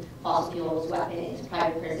excluding fossil fuels, weapons,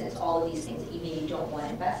 private prisons, all of these things that you maybe don't want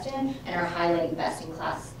to invest in, and are highlighting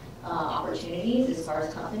best-in-class opportunities as far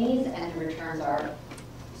as companies, and the returns are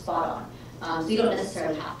spot on. So you don't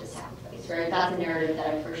necessarily have to sacrifice, right? That's a narrative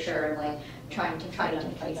that I for sure am like trying to fight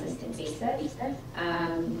consistent basis.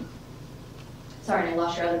 Sorry, and I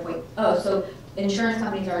lost your other point. Oh, so insurance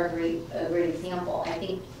companies are a great example. I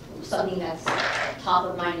think something that's top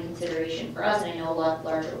of mind in consideration for us, and I know a lot of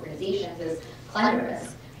large organizations, is climate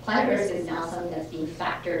risk. Climate risk is now something that's being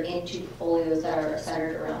factored into portfolios that are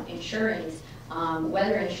centered around insurance,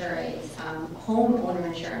 weather insurance, homeowner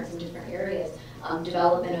insurance in different areas,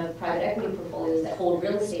 development of private equity portfolios that hold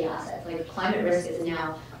real estate assets. Like climate risk is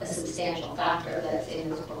now a substantial factor that's in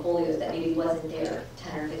those portfolios that maybe wasn't there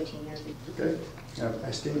 10 or 15 years ago. Okay.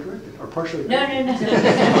 I stand corrected, or partially No.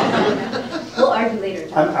 We'll argue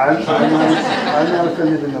later. I'm not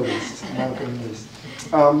offended in the least. I'm not offended in the least.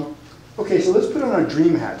 Okay, so let's put on our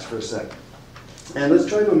dream hats for a second. And let's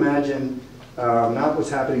try to imagine, not what's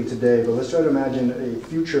happening today, but let's try to imagine a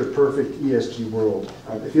future perfect ESG world.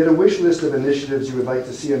 If you had a wish list of initiatives you would like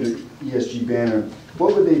to see under ESG banner,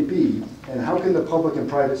 what would they be? And how can the public and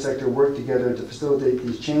private sector work together to facilitate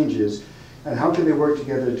these changes? And how can they work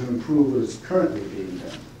together to improve what is currently being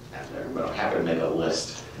done? But I'm happy to make a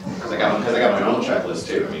list because I got my own checklist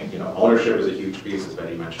too. I mean, ownership is a huge piece, as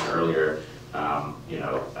Betty mentioned earlier.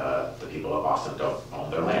 The people of Boston don't own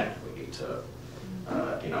their land. We need to,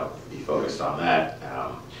 be focused on that.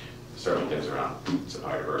 Certainly things around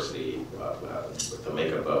supply diversity, with the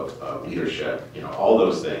makeup of leadership. All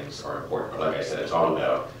those things are important. But like I said, it's all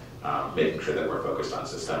about making sure that we're focused on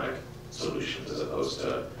systemic solutions as opposed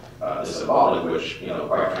to the symbolic, which,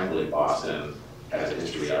 quite frankly, Boston has a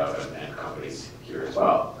history of, and companies here as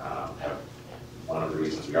well have. One of the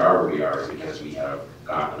reasons we are where we are is because we have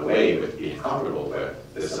gotten away with being comfortable with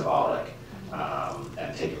the symbolic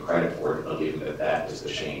and taking credit for it, believing that that is the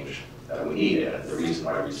change that we need. And the reason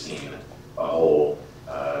why we've seen a whole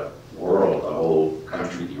world, a whole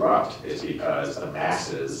country erupt is because the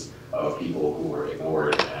masses of people who were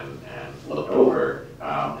ignored and looked over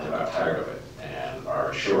and got tired of it, and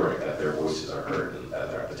are assuring that their voices are heard and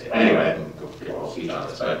that they're at the table. Anyway, I can go through a whole speech on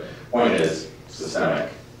this, but point is systemic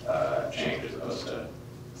change as opposed to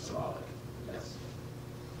symbolic. Yes.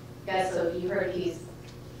 Yeah, so you heard he's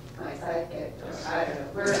my sidekick. I don't know,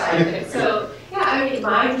 we're sidekick. So yeah, I mean,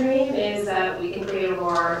 my dream is that we can create a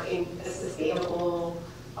more sustainable,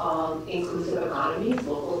 inclusive economies,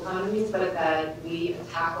 local economies, but that we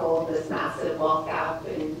tackle this massive wealth gap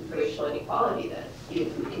and racial inequality that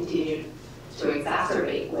you continue to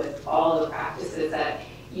exacerbate with all the practices that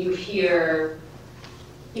you hear.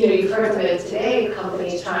 You've heard some of it today,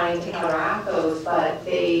 companies trying to counteract those, but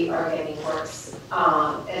they are getting worse.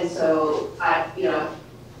 And so I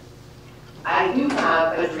do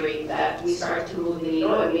have a dream that we start to move the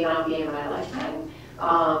needle. It may not be in my lifetime,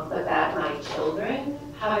 but that my children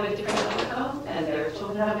have a different outcome and their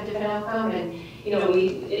children have a different outcome. And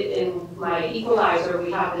in my equalizer,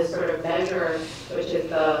 we have this sort of measure, which is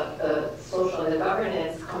the social and the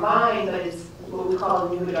governance combined, but it's what we call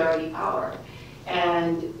new majority power.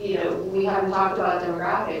 And we haven't talked about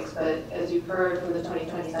demographics, but as you've heard from the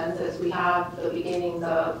 2020 census, we have the beginnings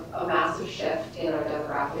of a massive shift in our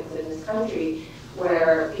demographics in this country,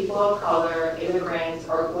 where people of color, immigrants,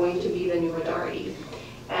 are going to be the new majority.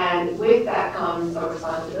 And with that comes a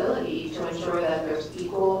responsibility to ensure that there's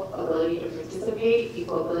equal ability to participate,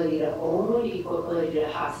 equal ability to own, equal ability to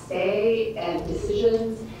have say and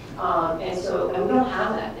decisions. And we don't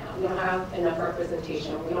have that now. We don't have enough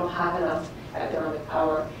representation. We don't have enough economic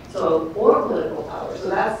power, or political power. So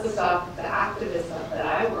that's the stuff, the activist stuff that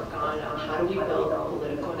I work on how do we build a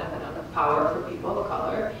political and economic power for people of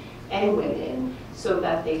color and women so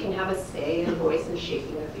that they can have a say and voice in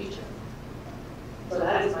shaping their future. So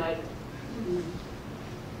that is my dream.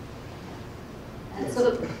 And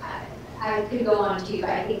so I could go on too, but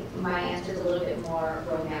I think my answer is a little bit more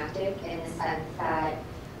romantic in the sense that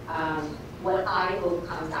what I hope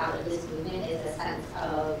comes out of this movement is a sense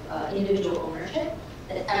of individual ownership,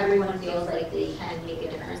 that everyone feels like they can make a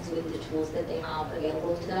difference with the tools that they have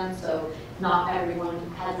available to them. So not everyone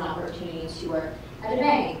has an opportunity to work at a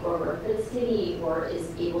bank or work for the city or is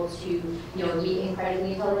able to, be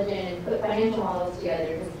incredibly intelligent and put financial models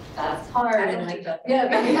together, because that's hard. And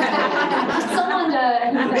someone does.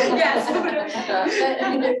 Yes. But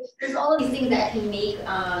I mean, there's all of these things that can make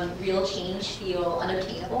real change feel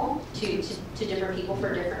unobtainable to different people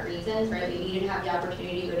for different reasons, right? Maybe you didn't have the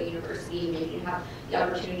opportunity to go to university, maybe you didn't have the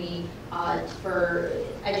opportunity for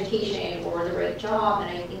education or the right job,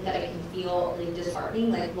 and I think that it can feel like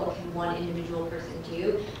disheartening, like what can one individual person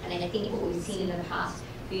do? And I think what we've seen in the past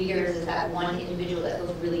few years is that one individual that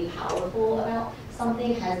feels really powerful about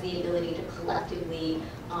something has the ability to collectively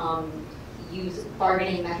use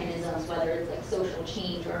bargaining mechanisms, whether it's like social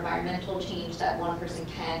change or environmental change, that one person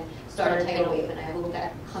can start a tidal wave. And I hope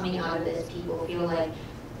that coming out of this, people feel like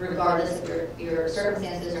regardless of your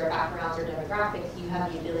circumstances or backgrounds or demographics, you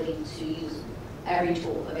have the ability to use every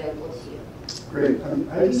tool available to you. Great.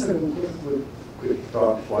 I just have a quick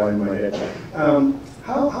thought fly in my head.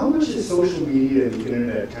 How much has social media and the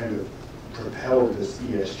internet kind of propelled this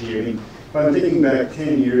ESG? I mean, if I'm thinking back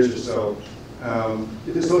 10 years or so,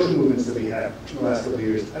 the social movements that we had in the last couple of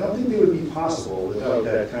years, I don't think they would be possible without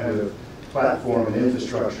that kind of platform and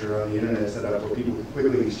infrastructure on the internet set up where people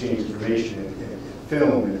quickly exchange information and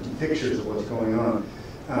film and pictures of what's going on.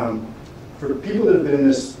 For people that have been in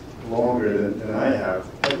this longer than I have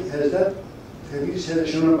you had it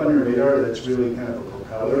shown up on your radar that's really kind of a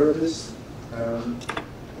propeller of this?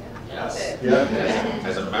 Yes. Yeah.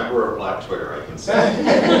 As a member of Black Twitter, I can say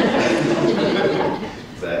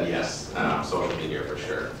that yes, social media for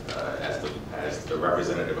sure, as the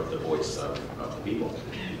representative of the voice of the people.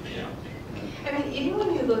 Yeah. I mean, even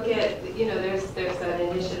when you look at, there's an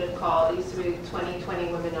initiative called, it used to be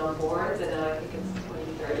 2020 Women on Boards, and now I think it's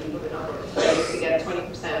 2030 Women on Boards, right, to get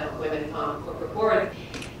 20% of women on corporate boards.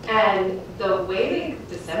 And the way they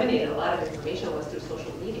disseminated a lot of information was through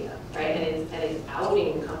social media, right? And it's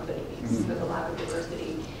outing companies for the lack of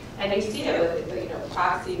diversity. And you see it with,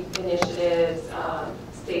 proxy initiatives,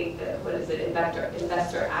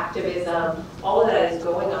 investor activism. All of that is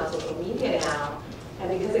going on social media now. And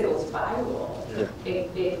because it goes viral,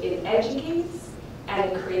 it educates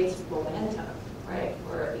and it creates momentum, right,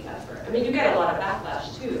 for the effort. I mean, you get a lot of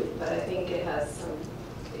backlash too, but I think it has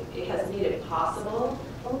made it possible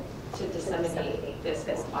to disseminate this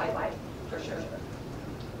widely, for sure.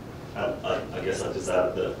 I guess I just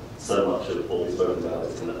add that so much of what we've spoken about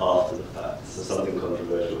is kind of after the fact. So something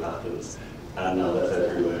controversial happens, and now that's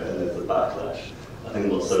everywhere, and there's a backlash. I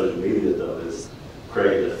think what social media does is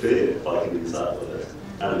create a fear, if I can use that word,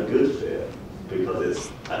 and a good fear, because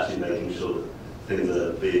it's actually making sure that things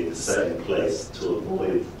are being set in place to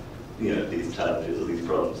avoid, these challenges or these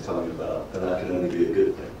problems coming about, and that can only be a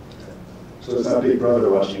good thing. So it's not Big Brother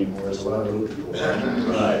watching anymore, it's a lot of little people.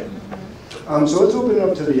 Right. So let's open it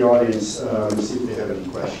up to the audience and see if they have any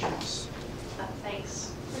questions.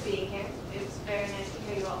 Thanks for being here. It's very nice to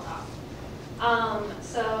hear you all talk.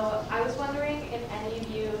 So I was wondering if any of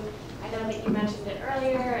you, I know that you mentioned it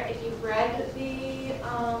earlier, if you've read the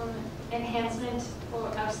enhancement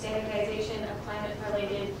of standardization of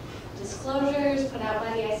climate-related disclosures put out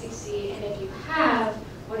by the SEC, and if you have,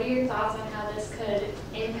 what are your thoughts on how this could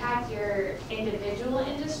impact your individual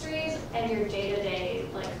industries and your day-to-day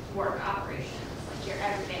work operations, like your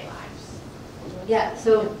everyday lives? Yeah,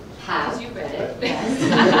 so have. Because you read it.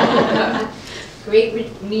 Yes. Great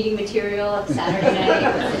meeting material Saturday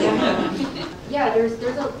night. Yeah,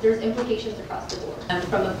 there's implications across the board.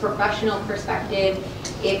 From a professional perspective,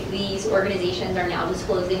 if these organizations are now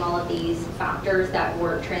disclosing all of these factors that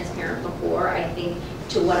weren't transparent before, I think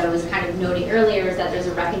to what I was kind of noting earlier is that there's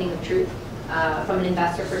a reckoning of truth. From an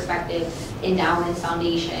investor perspective, endowments,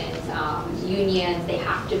 foundations, unions, they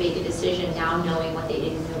have to make a decision now knowing what they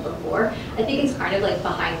didn't know before. I think it's kind of like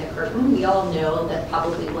behind the curtain. We all know that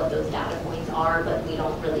probably what those data points are, but we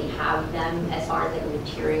don't really have them as far as like a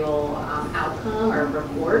material outcome or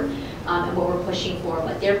report. And what we're pushing for,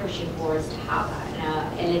 what they're pushing for is to have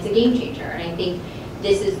that. And it's a game changer. And I think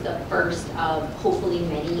this is the first of hopefully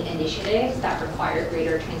many initiatives that require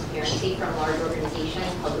greater transparency from large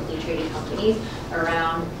organizations, publicly traded companies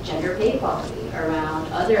around gender pay equality,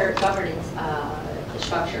 around other governance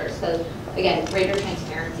structures. So again, greater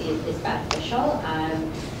transparency is beneficial.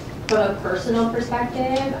 From a personal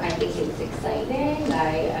perspective, I think it's exciting.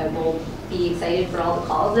 I will be excited for all the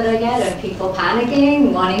calls that I get of people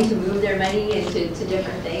panicking, wanting to move their money into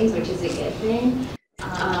different things, which is a good thing.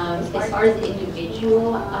 As far as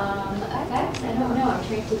individual effects, I don't know. I'm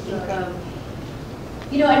trying to think of,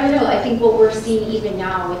 I don't know. I think what we're seeing even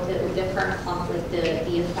now with the current conflict,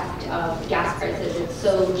 the effect of gas prices, it's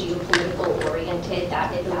so geopolitical oriented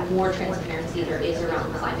that the more transparency there is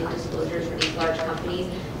around climate disclosures for these large companies,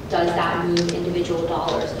 does that move individual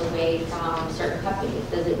dollars away from certain companies?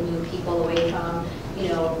 Does it move people away from,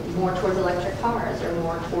 more towards electric cars or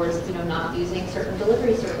more towards, not using certain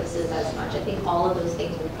delivery services as much. I think all of those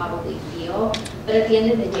things will probably feel, but at the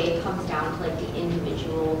end of the day, it comes down to like the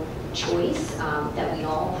individual choice that we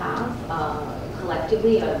all have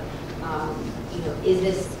collectively of, is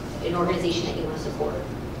this an organization that you want to support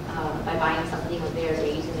by buying something of theirs or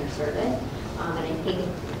using their service? And I think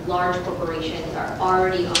large corporations are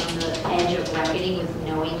already on the edge of reckoning with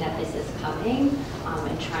knowing that this is coming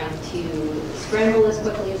and trying to scramble as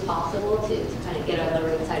quickly as possible to kind of get on the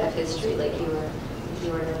right side of history, like you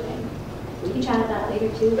were noting. We can chat about that later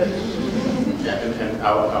too. Yeah, and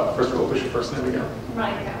I'll first of all, what's your first name again?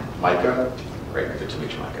 Micah. Micah? Great, good to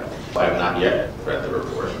meet you, Micah. I have not yet read the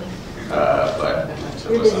report, but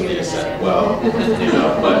so somebody has said, well,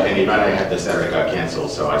 but in the event I had this Saturday got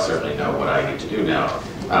canceled, so I certainly know what I need to do now.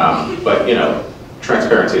 But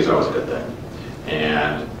transparency is always a good thing.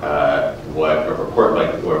 And what a report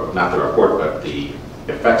or not the report, but the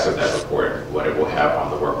effects of that report, what it will have on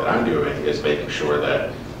the work that I'm doing is making sure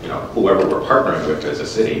that, whoever we're partnering with as a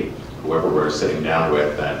city, whoever we're sitting down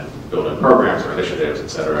with and building programs or initiatives, et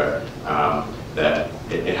cetera, that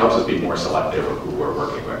it helps us be more selective of who we're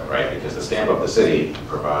working with, right? Because the stamp of the city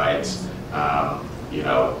provides,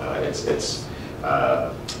 it's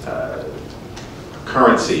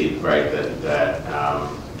currency, right?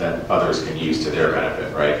 That others can use to their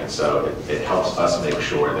benefit, right? And so it helps us make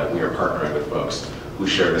sure that we are partnering with folks who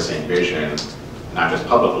share the same vision, not just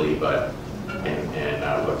publicly, but in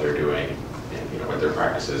what they're doing, and with their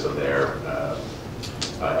practices of their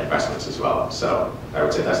investments as well. So I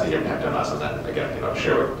would say that's the impact on us, and then again,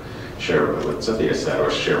 share what Cynthia said,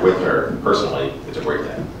 or share with her personally. It's a great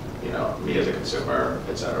thing, me as a consumer,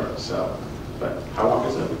 etc. So, but how long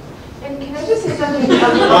is it? And can I just say something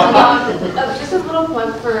just a little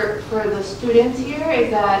plug for the students here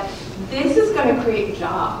is that this is going to create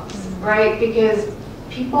jobs, right? Because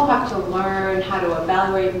people have to learn how to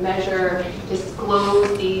evaluate, measure,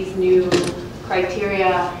 disclose these new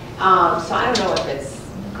criteria. So I don't know if it's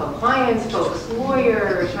compliance folks,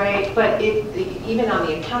 lawyers, right? But even on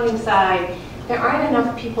the accounting side, there aren't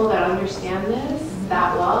enough people that understand this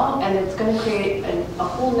that well, and it's going to create a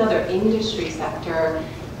whole nother industry sector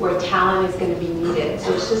where talent is going to be needed.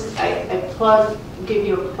 So it's just, I give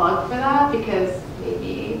you a plug for that because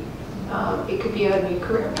maybe it could be a new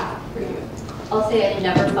career path for you. I'll say I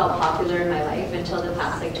never felt popular in my life until the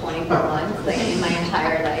past 24 months, in my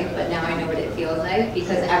entire life, but now I know what it feels like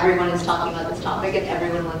because everyone is talking about this topic and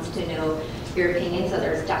everyone wants to know your opinion, so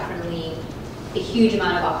there's definitely a huge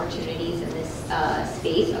amount of opportunities in this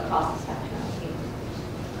space across the spectrum.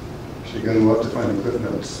 So you're going to have to find the cliff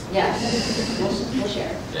notes. Yeah, we'll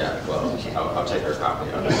share. Yeah, well, I'll take her copy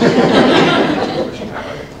of it.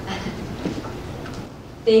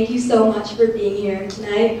 Thank you so much for being here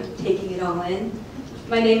tonight. I'm taking it all in.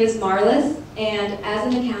 My name is Marlis, and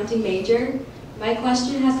as an accounting major, my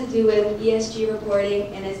question has to do with ESG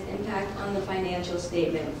reporting and its impact on the financial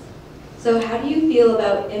statements. So how do you feel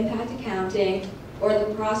about impact accounting or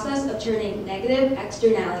the process of turning negative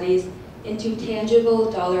externalities into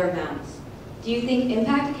tangible dollar amounts? Do you think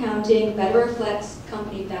impact accounting better reflects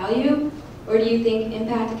company value, or do you think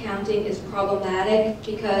impact accounting is problematic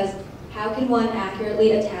because how can one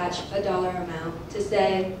accurately attach a dollar amount to,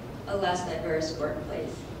 say, a less diverse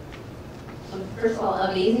workplace? First of all,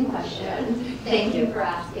 amazing question. Thank you for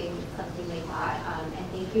asking something like that, and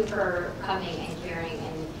thank you for coming and hearing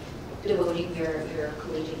and devoting your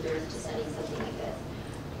collegiate years to studying something like this.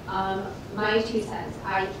 My 2 cents,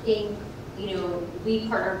 I think, we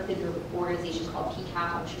partner with an organization called PCAP.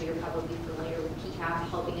 I'm sure you're probably familiar with PCAP,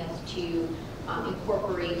 helping us to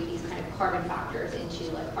incorporate these kind of carbon factors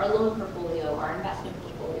into our loan portfolio, our investment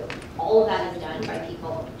portfolio. All of that is done by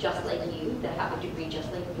people just like you that have a degree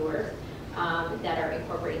just like yours that are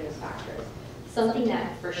incorporating those factors. Something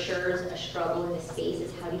that for sure is a struggle in this space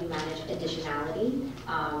is how do you manage additionality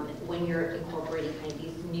when you're incorporating kind of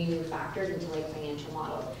these new factors into financial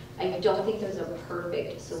models. I don't think there's a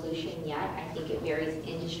perfect solution yet. I think it varies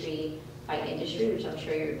industry by industry, which I'm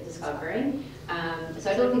sure you're discovering. So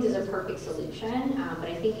I don't think there's a perfect solution, but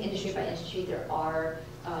I think industry by industry there are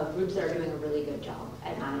groups that are doing a really good job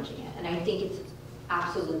at managing it. And I think it's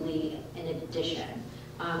absolutely an addition.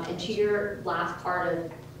 And to your last part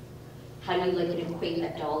of how do you equate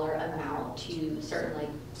a dollar amount to certain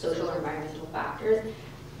social or environmental factors,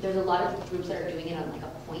 there's a lot of groups that are doing it on a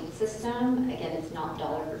point system. Again, it's not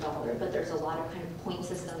dollar for dollar, but there's a lot of kind of point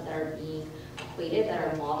systems that are being equated that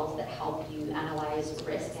are models that help you analyze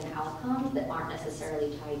risk and outcomes that aren't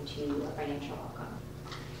necessarily tied to a financial outcome.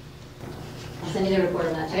 I'll send you the report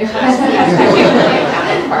on that too.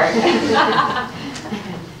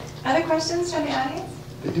 Other questions from the audience?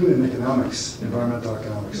 They do it in economics, environmental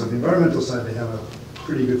economics. So the environmental side, they have a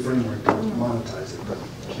pretty good framework to monetize it, but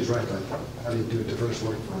she's right, like, how do you do a diverse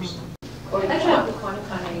workforce? Or you have to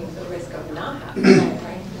quantify the risk of not having it,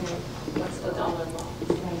 right? What's the dollar law?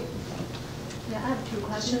 Yeah, I have two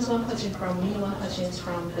questions. One question from me, one question is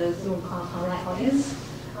from the Zoom online audience.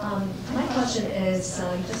 My question is,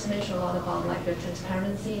 you just mentioned a lot about like the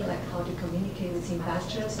transparency, like how to communicate with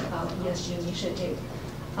investors about ESG initiative.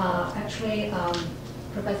 Actually,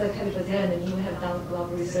 Professor Kelly Bazan and you have done a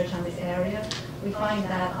lot of research on this area. We find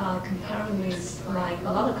that comparing with like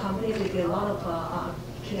a lot of companies, they do a lot of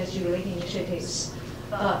ESG related initiatives,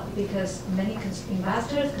 but because many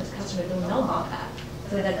investors, customers don't know about that,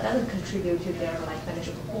 so that doesn't contribute to their like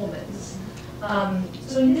financial performance.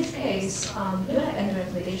 So in this case, do you have any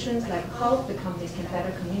recommendations like how the companies can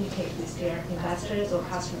better communicate with their investors or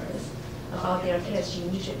customers about their ESG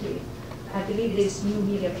initiative? I believe this new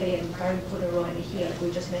media play a very important role in here.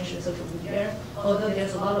 We just mentioned social media, although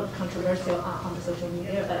there's a lot of controversy on the social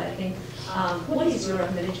media, but I think what is your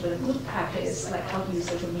recommendation for the good practice, like how to use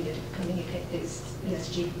social media to communicate these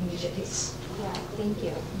ESG initiatives? Yeah, thank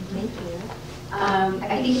you. Thank you.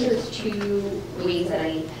 I think there's two ways that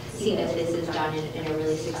I see that this is done in a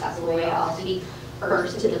really successful way. I'll speak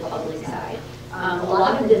first to the public side. A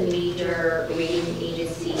lot of the major rating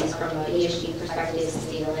agencies from an ESG perspective,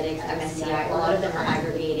 Sustainalytics, MSCI, a lot of them are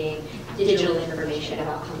aggregating digital information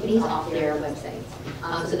about companies off their websites.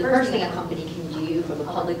 So the first thing a company can do from a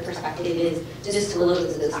public perspective is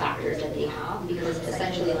disclose those factors that they have, because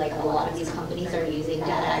essentially like a lot of these companies are using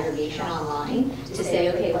data aggregation online to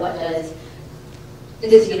say, okay, what does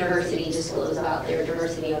this university disclose about their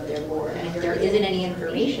diversity of their board? And if there isn't any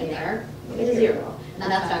information there, it's a zero. And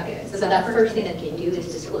that's not good. So that's the first thing that they can do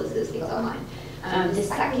is disclose those things online. The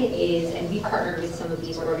second is, and we partnered with some of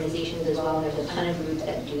these organizations as well, and there's a ton of groups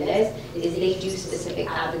that do this, is they do specific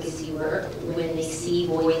advocacy work when they see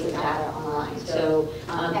voids of data online. So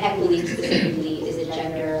Equity specifically is a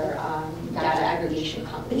gender data aggregation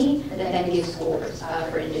company that then gives scores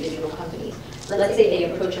for individual companies. Let's say they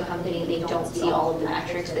approach a company, they don't see all of the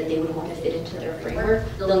metrics that they would want to fit into their framework,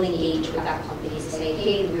 they'll engage with that company to say,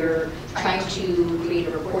 hey, we're trying to create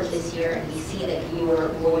a report this year and we see that you are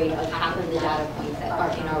void of half of the data points that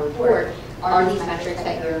are in our report. Are these metrics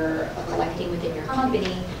that you're collecting within your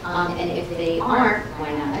company? And if they aren't,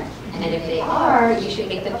 why not? And if they are, you should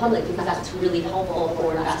make them public, because that's really helpful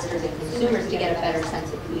for investors and consumers to get a better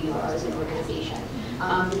sense of who you are as an organization.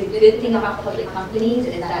 The good thing about public companies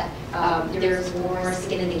is that there's more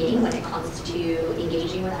skin in the game when it comes to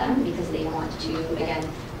engaging with them, because they want to, again,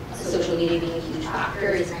 social media being a huge factor,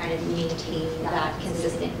 is kind of maintaining that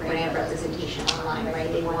consistent brand representation online,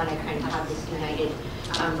 right? They want to kind of have this united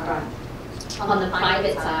front. On the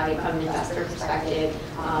private side, from an investor perspective,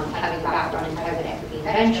 having a background in private equity and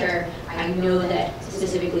venture, I know that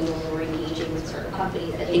specifically when we're engaging with certain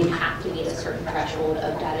companies that they would have to meet a certain threshold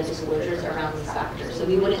of data disclosures around these factors. So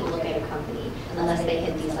we wouldn't look at a company unless they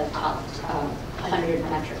hit these like top 100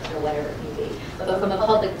 metrics or whatever it may be. But from a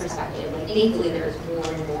public perspective, like thankfully there's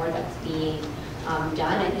more and more that's being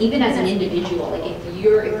done. And even as an individual, like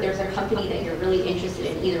if there's a company that you're really interested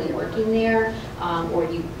in either working there or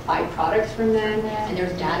you buy products from them and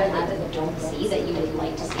there's data that you don't see that you would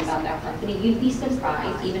like to see about that company, you'd be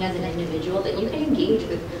surprised even as an individual that you can engage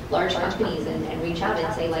with large companies and reach out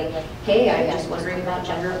and say like, hey, I'm just wondering about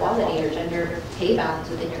gender equality or gender pay balance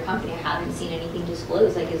within your company. I haven't seen anything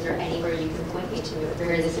disclosed. Like, is there anywhere you can point me to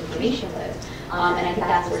where this information lives? And I think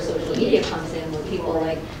that's where social media comes in, where people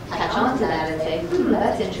like catch on to that and say,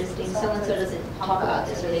 that's interesting, so-and-so doesn't talk about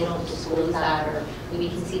this, or they don't disclose that, or we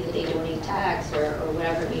can see that they donate to X, or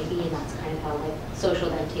whatever it may be, and that's kind of how like social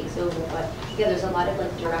then takes over. But yeah, there's a lot of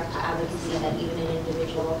like direct advocacy that even an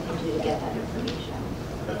individual can do to get that information.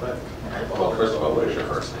 Well, first of all, what is your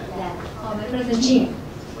first name? Yeah. My first name is Jean.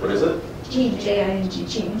 What is it? Jean, J-I-N-G,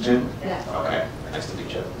 Jean. Jim? Yeah. Okay, nice to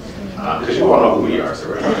meet you. Because you all know who we are, so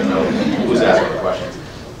we're trying to know who's asking the questions.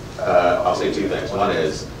 I'll say two things. One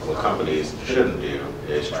is, what companies shouldn't do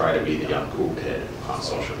is try to be the young cool kid on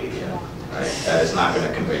social media, right? That is not going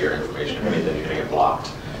to convey your information. If anything, you're going to get blocked.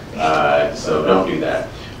 So don't do that.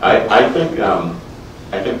 I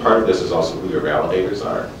think part of this is also who your validators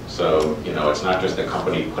are. So, you know, it's not just the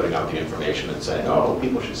company putting out the information and saying, oh,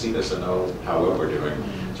 people should see this and know how well we're doing.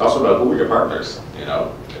 It's also about who are your partners. You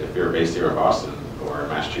know, if you're based here in Boston or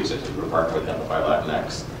Massachusetts, you would partner with Amplify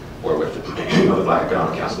Latinx, or with the Black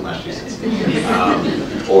Economic Council of Massachusetts,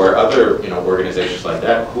 or other organizations like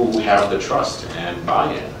that who have the trust and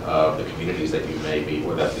buy-in of the communities that you may be,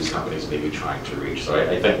 or that these companies may be trying to reach. So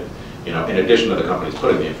I think you know, in addition to the companies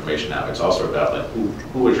putting the information out, it's also about like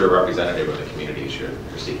who is your representative of the communities you're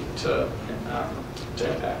seeking to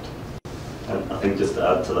impact. And I think just to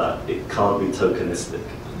add to that, it can't be tokenistic.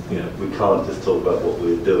 You know, we can't just talk about what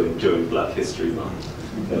we're doing during Black History Month.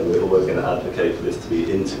 You know, we're always going to advocate for this to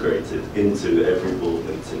be integrated into every board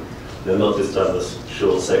meeting. You know, not just to have a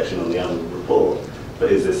short section on the annual report,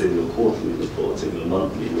 but is this in your quarterly reporting, your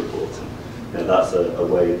monthly reporting? You know, that's a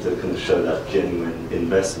way to kind of show that genuine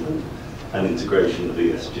investment and integration of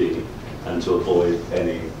ESG, and to avoid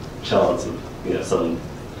any chance of, you know, someone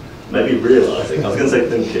maybe realizing, I was going to say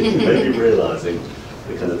thinking, maybe realizing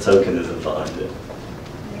the kind of tokenism behind it.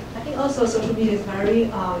 I think also social media is very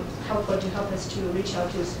helpful to help us to reach out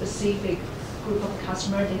to a specific group of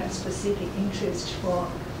customers. They have specific interest for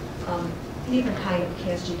different kind of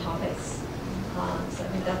ESG topics. So I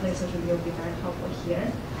think definitely social media will be very helpful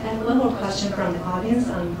here. And one more question from the audience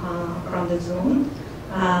from the Zoom.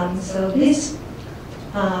 So this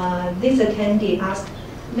attendee asked,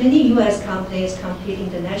 many U.S. companies compete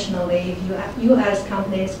internationally. If U.S.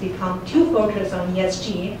 companies become too focused on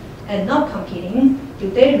ESG and not competing, do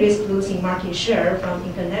they risk losing market share from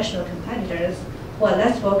international competitors who are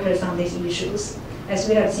less focused on these issues? As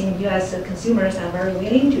we have seen, U.S. consumers are very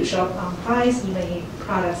willing to shop on price, even if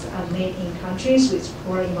products are made in countries with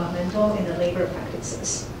poor environmental and labor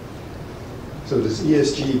practices. So does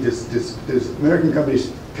ESG, does American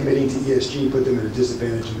companies committing to ESG put them at a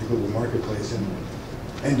disadvantage in the global marketplace?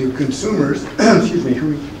 And do consumers, excuse me,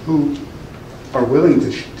 who are willing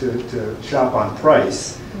to shop on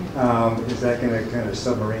price, is that going to kind of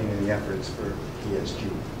submarine any efforts for ESG?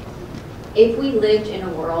 If we lived in a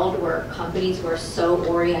world where companies were so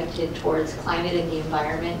oriented towards climate and the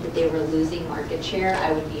environment that they were losing market share,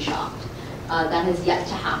 I would be shocked. That has yet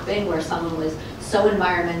to happen, where someone was so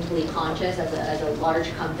environmentally conscious as a large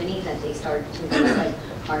company that they started to lose like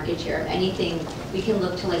market share. If anything, we can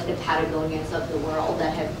look to like the Patagonians of the world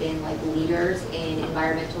that have been like leaders in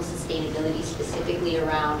environmental sustainability, specifically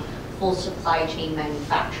around full supply chain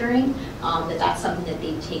manufacturing, that's something that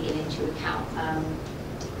they've taken into account.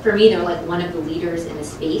 For me, they're like one of the leaders in the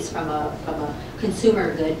space from a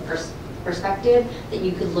consumer good perspective that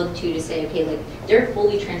you could look to say, okay, like they're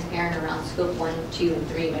fully transparent around scope 1, 2, and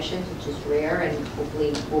 3 emissions, which is rare and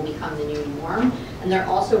hopefully will become the new norm. And they're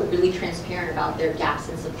also really transparent about their gaps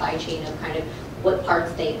in supply chain of kind of what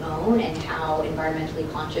parts they own and how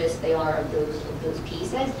environmentally conscious they are of those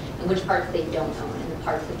pieces, and which parts they don't own and the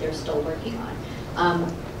parts that they're still working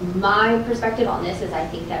on. My perspective on this is I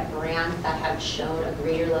think that brands that have shown a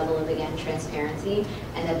greater level of, again, transparency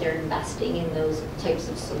and that they're investing in those types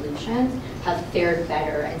of solutions have fared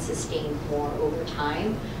better and sustained more over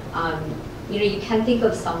time. You know, you can think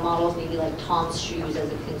of some models, maybe like Tom's Shoes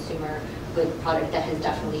as a consumer good product that has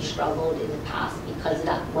definitely struggled in the past because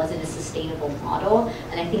that wasn't a sustainable model.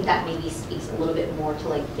 And I think that maybe speaks a little bit more to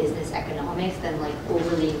like business economics than like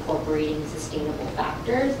overly incorporating sustainable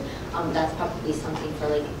factors. That's probably something for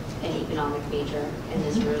like an economic major in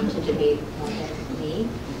this room to debate more than me.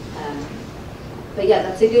 But yeah,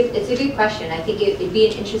 it's a good question. I think it'd be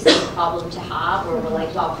an interesting problem to have where we're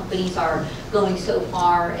like, wow, companies are going so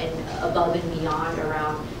far and above and beyond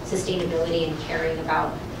around sustainability and caring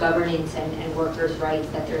about governance and workers' rights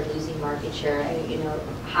that they're losing market share. You know,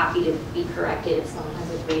 happy to be corrected if someone has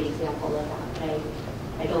a great example of that.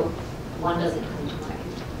 But one doesn't come to mind.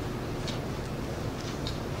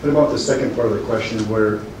 What about the second part of the question,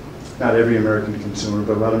 where not every American consumer,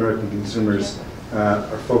 but a lot of American consumers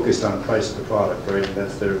are focused on price of the product, right?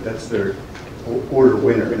 That's their order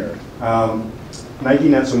winner. Nike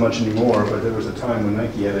not so much anymore, but there was a time when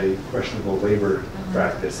Nike had a questionable labor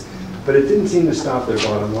practice. But it didn't seem to stop their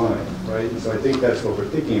bottom line, right? And so I think that's what we're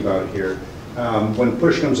thinking about here. When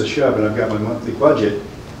push comes to shove and I've got my monthly budget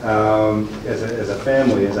as a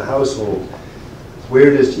family, as a household,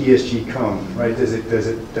 where does ESG come, right? Does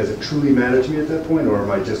it truly matter to me at that point, or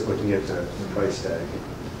am I just looking at the price tag?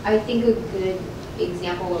 I think a good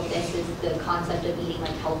example of this is the concept of eating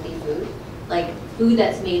like healthy food. Like food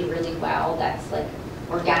that's made really well, that's like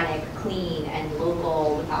organic, clean, and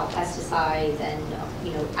local without pesticides and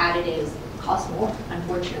additives costs more,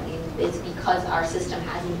 unfortunately. It's because our system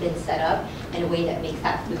hasn't been set up in a way that makes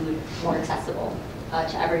that food more accessible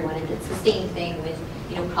to everyone. And it's the same thing with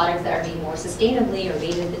products that are made more sustainably or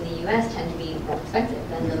made within the U.S. tend to be more expensive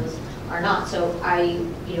than those are not. So I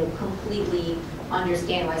completely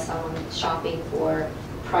understand why someone's shopping for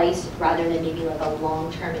price rather than maybe like a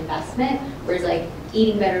long-term investment, whereas like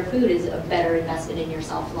eating better food is a better investment in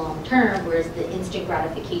yourself long-term, whereas the instant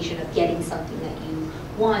gratification of getting something that you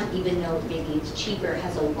want, even though maybe it's cheaper,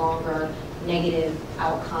 has a longer negative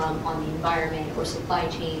outcome on the environment or supply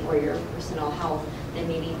chain or your personal health than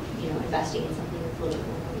maybe, you know, investing in something that's a little bit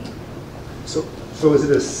more green. So is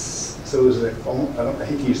it I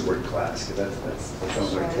hate to use the word class because that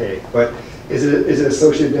sounds archaic, but is it a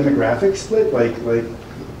socio-demographic split? Like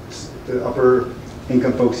the upper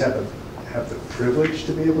income folks have the privilege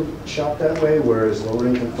to be able to shop that way, whereas lower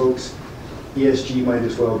income folks, ESG might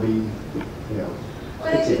as well be, you know.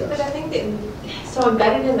 But I think so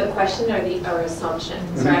embedded in the question are our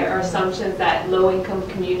assumptions, right? Our assumptions that low-income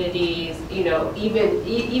communities, you know, even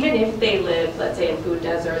if they live, let's say, in food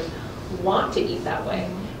deserts, want to eat that way,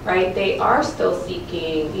 right? They are still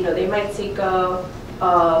seeking, you know, they might seek a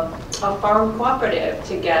farm cooperative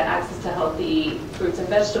to get access to healthy fruits and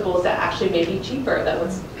vegetables that actually may be cheaper than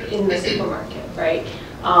what's in the supermarket, right?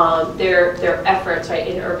 Their efforts, right,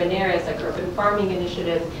 in urban areas like urban farming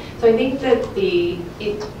initiatives. So I think that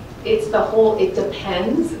it's the whole, it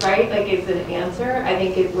depends, right? Like it's an answer. I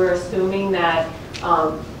think we're assuming that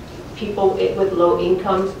people with low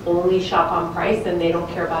incomes only shop on price and they don't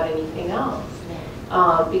care about anything else.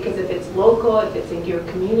 Because if it's local, if it's in your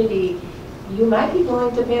community, you might be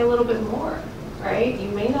willing to pay a little bit more, right? You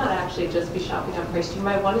may not actually just be shopping on price. You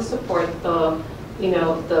might want to support the, you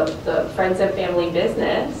know, the friends and family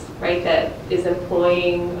business, right, that is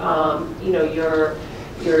employing, you know, your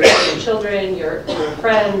children, your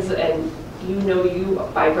friends, and you know, you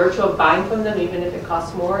by virtue of buying from them, even if it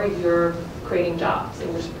costs more, you're creating jobs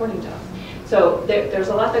and you're supporting jobs. So there's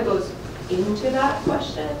a lot that goes into that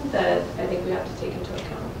question that I think we have to take into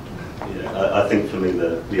account. Yeah, I think for me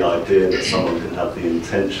the idea that someone can have the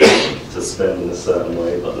intention to spend in a certain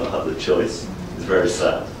way but not have the choice is very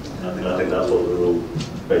sad. I think that's what we're all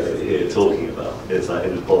basically here talking about. It's that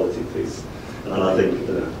inequality piece. And I think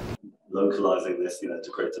localizing this, you know, to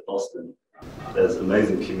Greater Boston, there's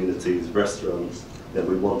amazing communities, restaurants, that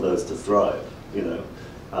we want those to thrive, you know.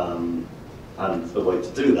 And a way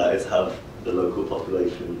to do that is have the local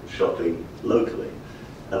population shopping locally.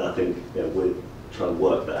 And I think, you know, we're trying to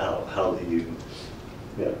work that out. How do you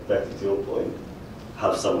know, back to your point,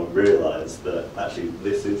 have someone realize that actually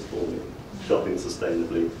this is for me, shopping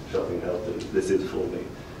sustainably, shopping healthy, this is for me.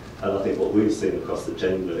 And I think what we've seen across the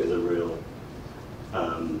chamber is a real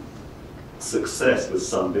success with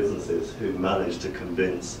some businesses who manage to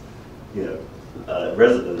convince, you know,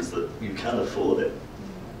 residents that you can afford it.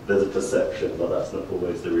 There's a perception, but that's not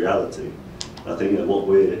always the reality. I think that what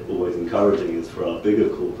we're always encouraging is for our bigger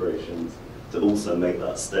corporations to also make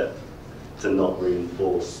that step, to not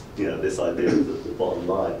reinforce, you know, this idea of the bottom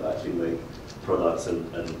line, but actually make products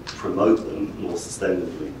and promote them more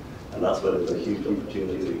sustainably. And that's where there's a huge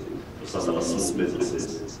opportunity for some of our small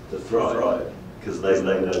businesses to thrive, because they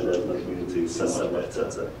know that the community is so much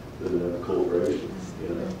better than the corporations,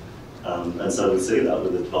 you know. And so we see that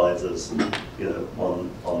with advisors, you know,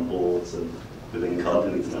 on boards and within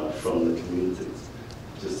companies now from the communities,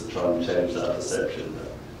 just to try and change that perception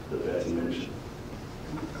that Betty mentioned.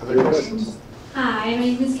 Other questions? Hi, my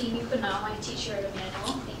name is Amy Quinell. I'm a teacher at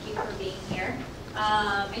Emmanuel. Thank you for being here.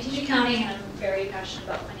 I teach accounting and I'm very passionate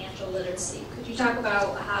about financial literacy. Could you talk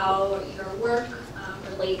about how your work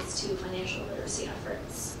relates to financial literacy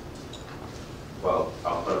efforts? Well,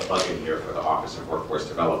 I'll put a plug in here for the Office of Workforce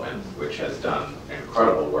Development, which has done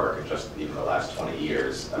incredible work in just even the last 20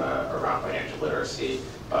 years around financial literacy,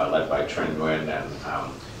 led by Trinh Nguyen,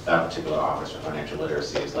 and that particular Office for Financial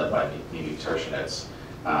Literacy is led by Mimi Tershunitz.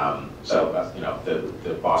 You know,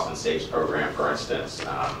 the Boston Saves program, for instance,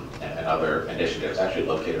 and other initiatives actually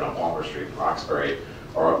located on Palmer Street in Roxbury,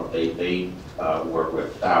 or they work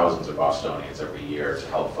with thousands of Bostonians every year to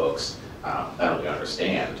help folks not only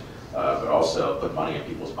understand, but also put money in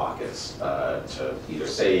people's pockets to either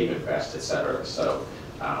save, invest, etc. So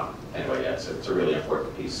anyway, yeah, it's a really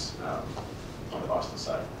important piece on the Boston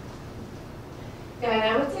side. Yeah, and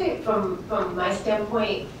I would say from my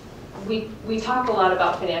standpoint, we talk a lot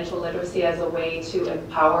about financial literacy as a way to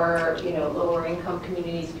empower, you know, lower income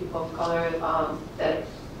communities, people of color that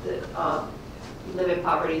live in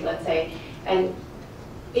poverty, let's say, and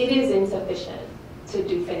it is insufficient to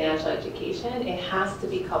do financial education. It has to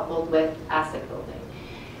be coupled with asset building.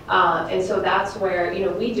 And so that's where, you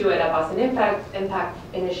know, we do it at Boston Impact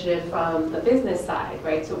Initiative from the business side,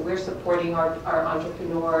 right? So we're supporting our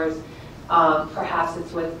entrepreneurs. Perhaps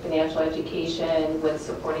it's with financial education, with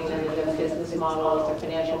supporting them in their business models or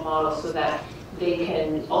financial models so that they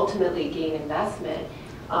can ultimately gain investment.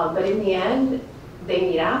 But in the end, they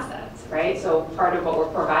need assets, right? So part of what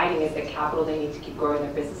we're providing is the capital they need to keep growing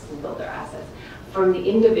their business and build their assets. From the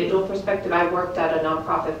individual perspective, I worked at a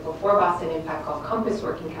nonprofit before Boston Impact called Compass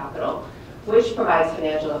Working Capital, which provides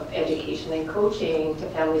financial education and coaching to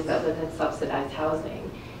families that live in subsidized housing.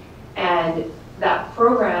 And that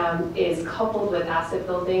program is coupled with asset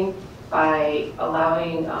building by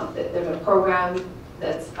allowing, there's a program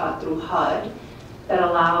that's through HUD that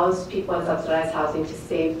allows people in subsidized housing to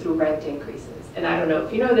save through rent increases. And I don't know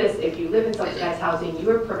if you know this, if you live in subsidized housing, you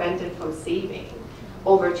are prevented from saving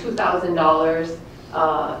over $2,000.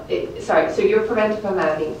 So you're prevented from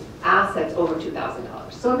having assets over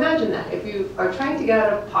 $2,000. So imagine that. If you are trying to get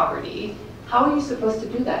out of poverty, how are you supposed to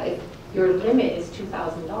do that if your limit is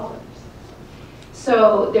 $2,000?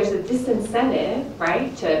 So there's a disincentive,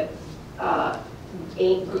 right, to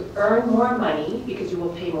earn more money because you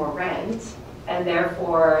will pay more rent, and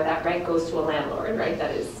therefore that rent goes to a landlord, right?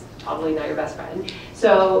 That is probably not your best friend.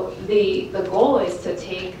 So the goal is to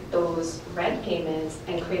take those rent payments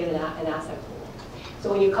and create an asset pool.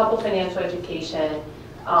 So when you couple financial education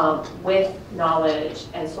with knowledge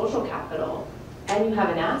and social capital, and you have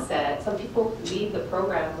an asset, some people leave the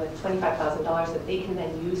program with $25,000 that they can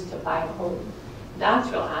then use to buy a home. That's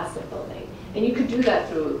real asset building. And you could do that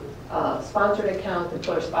through sponsored accounts,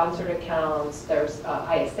 employer-sponsored accounts, there's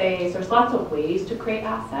ISAs, there's lots of ways to create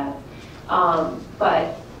assets.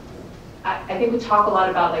 But I think we talk a lot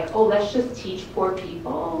about like, oh, let's just teach poor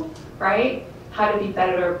people, right? How to be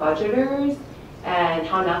better budgeters and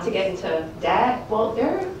how not to get into debt. Well,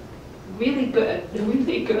 they're really good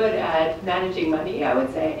at managing money, I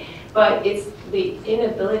would say. But it's the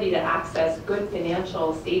inability to access good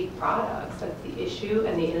financial safe products that's the issue,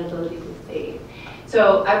 and the inability to save.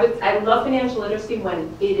 So I love financial literacy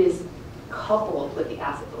when it is coupled with the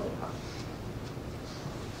asset building part.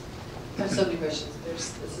 I have so many questions.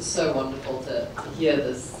 This is so wonderful to hear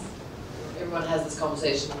this. Everyone has this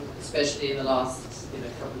conversation, especially in the last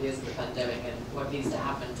couple of years of the pandemic, and what needs to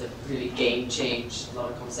happen to really game change a lot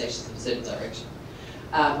of conversations in a certain direction.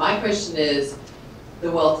 My question is the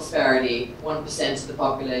wealth disparity. 1% of the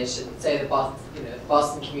population, say the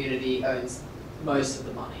Boston community owns most of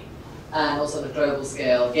the money, and also on a global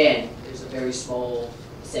scale, again, there's a very small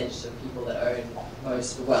percentage of people that own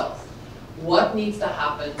most of the wealth. What needs to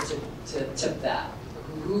happen to tip that?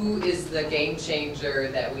 Who is the game changer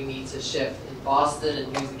that we need to shift in Boston,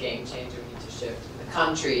 and who's the game changer we need to shift in the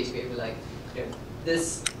country to be able to, like,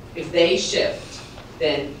 this, if they shift,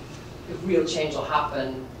 then real change will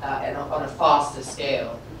happen and on a faster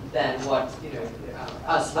scale than what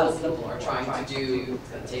us people are trying to do. It's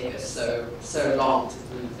going to take us so long to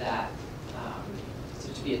move that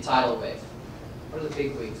to be a tidal wave. What are the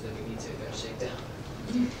big wigs that we need to go shake down?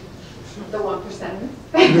 The 1%.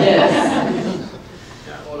 Yes.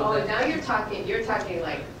 Oh, now you're talking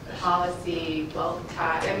like policy, wealth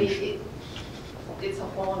tax. I mean, it's a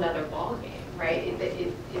whole nother ballgame, right?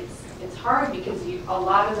 It's hard because a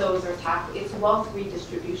lot of those are it's wealth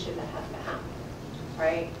redistribution that has to happen,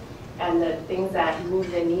 right? And the things that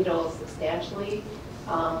move the needle substantially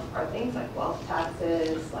are things like wealth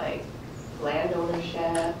taxes, like land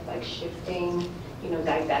ownership, like shifting,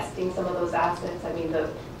 divesting some of those assets. I mean,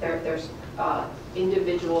 there's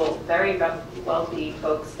individual, very wealthy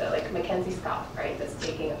folks that, like Mackenzie Scott, right, that's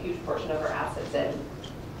taking a huge portion of her assets and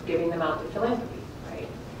giving them out to philanthropy, right?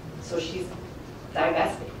 So she's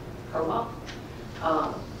divesting her wealth.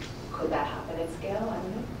 Could that happen at scale? I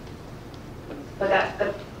don't know. But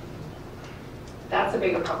that's a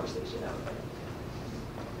bigger conversation, I would think.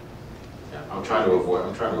 Yeah, I'm trying to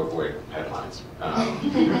avoid headlines.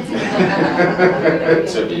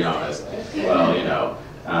 To be honest, well,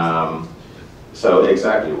 so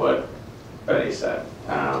exactly what Betty said,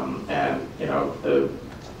 and the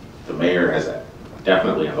mayor has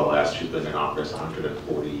definitely in the last, she's been in office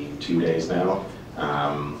 142 days now.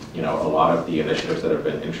 A lot of the initiatives that have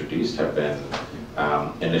been introduced have been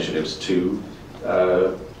initiatives to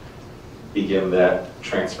begin that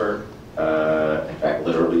transfer. In fact,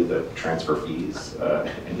 literally the transfer fees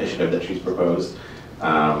initiative that she's proposed.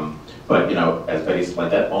 But as Betty said,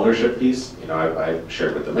 like that ownership piece, I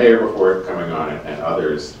shared with the mayor before coming on and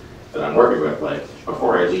others that I'm working with, like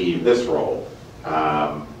before I leave this role,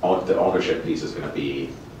 the ownership piece is going to be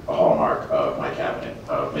a hallmark of my cabinet,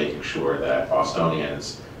 of making sure that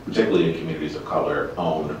Bostonians, particularly in communities of color,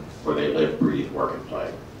 own where they live, breathe, work, and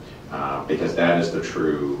play. Because that is the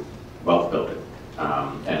true wealth building.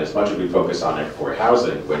 And as much as we focus on it for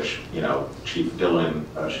housing, which, Chief Dillon,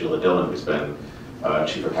 Sheila Dillon, who's been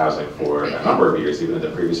Chief of Housing for a number of years, even in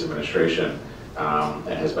the previous administration, and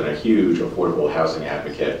has been a huge affordable housing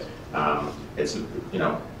advocate. It's,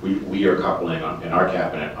 we are coupling in our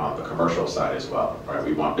cabinet on the commercial side as well, right?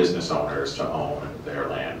 We want business owners to own their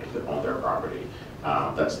land, to own their property.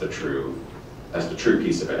 That's the true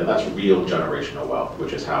piece of it, and that's real generational wealth,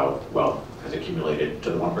 which is how wealth has accumulated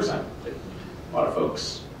to the 1%. A lot of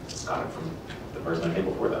folks got it from the person that came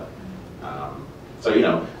before them. So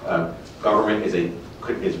government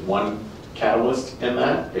is one catalyst in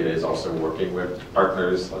that. It is also working with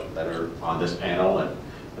partners that are on this panel and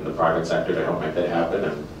in the private sector to help make that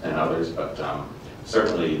happen, and others. But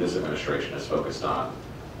certainly, this administration is focused on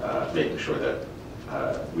making sure that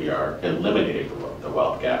we are eliminating the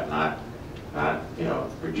wealth gap, not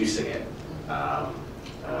reducing it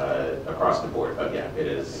across the board. But yeah, it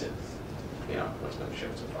is what's been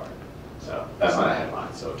shared so far. So that's not a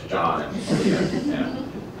headline. So to John and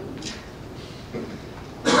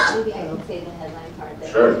Maybe I can say the headline part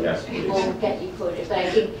that sure, yes, won't get you quoted, but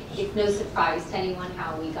I think it's no surprise to anyone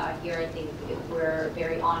how we got here. I think if we're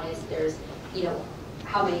very honest, there's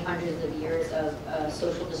how many hundreds of years of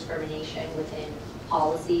social discrimination within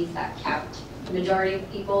policies that kept the majority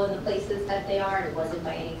of people in the places that they are. It wasn't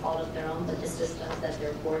by any fault of their own, but the systems that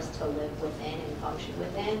they're forced to live within and function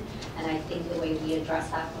within. And I think the way we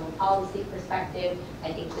address that from a policy perspective,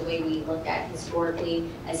 I think the way we look at historically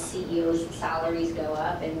as CEOs' salaries go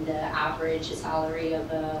up and the average salary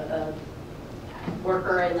of a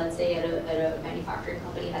worker, and let's say at a manufacturing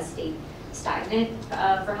company has stayed stagnant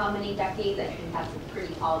for how many decades, I think that's a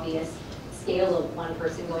pretty obvious scale of one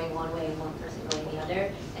person going one way and one person going the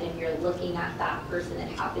other. And if you're looking at that person that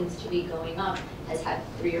happens to be going up has had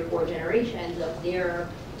 3 or 4 generations of their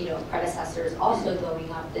predecessors also going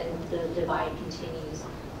up, then the divide continues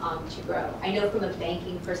to grow. I know from a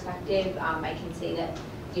banking perspective, I can say that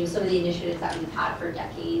some of the initiatives that we've had for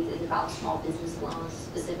decades is about small business loans,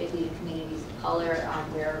 specifically to communities of color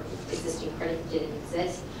where existing credit didn't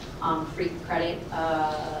exist, free credit,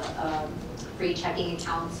 free checking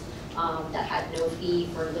accounts that had no fee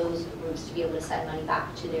for those groups to be able to send money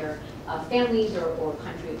back to their families or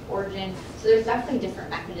country of origin. So there's definitely different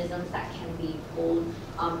mechanisms that can be pulled.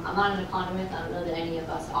 I'm not an economist. I don't know that any of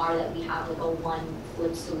us are, that we have like a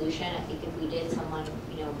one-flip solution. I think if we did, someone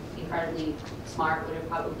incredibly smart would have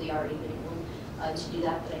probably already been able to do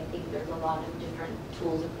that. But I think there's a lot of different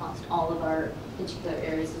tools across all of our particular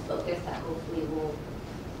areas of focus that hopefully will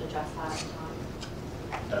address that in time.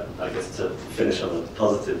 I guess to finish on a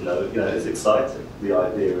positive note, it's exciting, the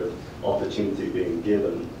idea of opportunity being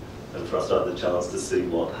given and for us to have the chance to see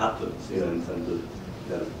what happens, in terms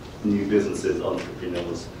of new businesses,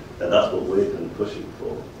 entrepreneurs. That's what we're kind of pushing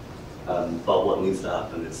for. But what needs to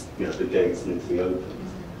happen is, the gates need to be opened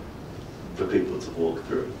for people to walk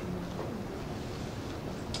through.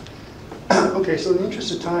 Okay, so in the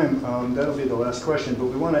interest of time, that'll be the last question, but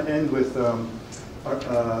we want to end with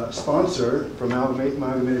our sponsor from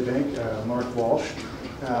Amalgamated Bank, Mark Walsh.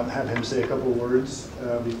 Have him say a couple words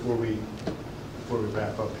before we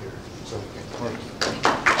wrap up here. So, Mark.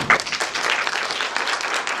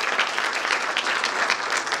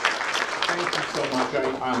 Thank you so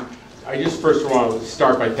much. I just first want to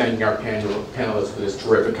start by thanking our panelists for this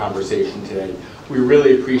terrific conversation today. We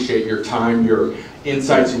really appreciate your time, your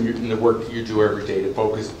insights, and the work that you do every day to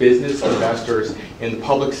focus business investors in the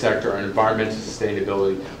public sector on environmental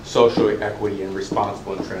sustainability, social equity, and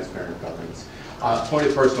responsible and transparent governance. Point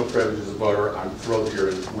of personal privilege as a voter, I'm thrilled that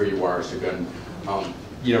you're where you are. So again,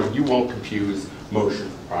 you won't confuse motion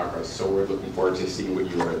for progress. So we're looking forward to seeing what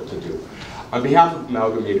you are able to do. On behalf of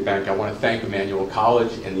Amalgamated Bank, I want to thank Emmanuel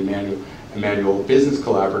College and the Emmanuel Business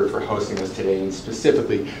Collaborative for hosting us today, and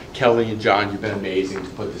specifically Kelly and John, you've been amazing to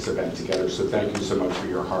put this event together, so thank you so much for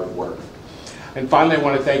your hard work. And finally, I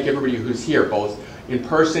want to thank everybody who's here, both in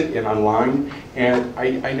person and online, and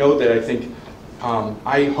I know that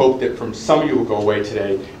I hope that from some of you will go away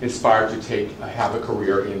today inspired to have a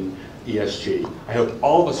career in ESG. I hope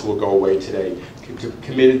all of us will go away today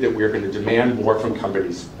committed that we're going to demand more from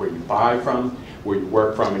companies where you buy from, where you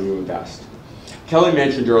work from, and you invest. Kelly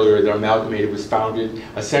mentioned earlier that Amalgamated was founded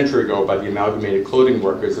a century ago by the Amalgamated Clothing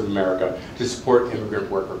Workers of America to support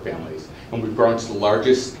immigrant worker families. And we've grown to the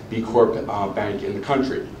largest B Corp bank in the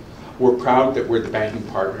country. We're proud that we're the banking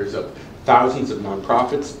partners of thousands of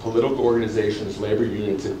nonprofits, political organizations, labor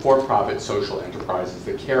unions, and for-profit social enterprises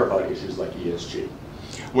that care about issues like ESG.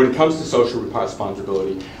 When it comes to social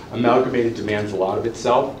responsibility, Amalgamated demands a lot of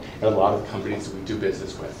itself and a lot of the companies that we do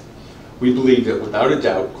business with. We believe that without a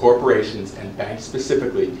doubt, corporations and banks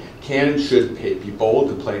specifically can and should be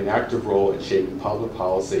bold and play an active role in shaping public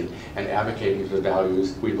policy and advocating for the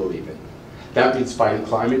values we believe in. That means fighting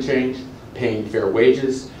climate change, paying fair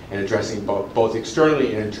wages, and addressing both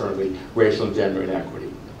externally and internally racial and gender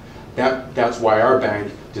inequity. That's why our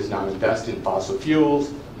bank does not invest in fossil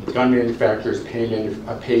fuels, gun manufacturers, pay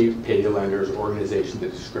to lenders, organizations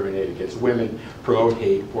that discriminate against women, promote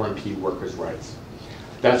hate, or impede workers' rights.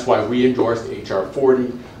 That's why we endorsed H.R.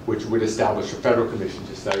 40, which would establish a federal commission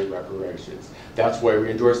to study reparations. That's why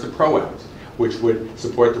we endorsed the PRO Act, which would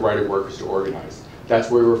support the right of workers to organize.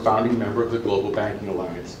 That's why we're a founding member of the Global Banking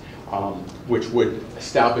Alliance, which would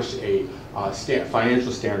establish a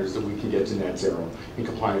financial standards that we can get to net zero in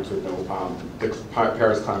compliance with the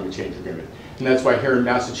Paris Climate Change Agreement. And that's why here in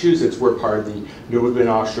Massachusetts, we're part of the New England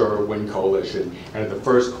Offshore Wind Coalition and are the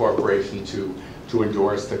first corporation to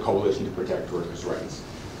endorse the Coalition to Protect Workers' Rights.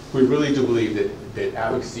 We really do believe that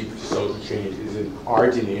advocacy for social change is in our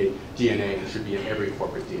DNA and should be in every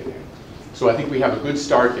corporate DNA. So I think we have a good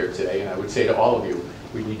start here today, and I would say to all of you,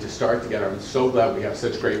 we need to start together. I'm so glad we have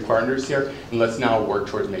such great partners here, and let's now work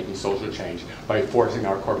towards making social change by forcing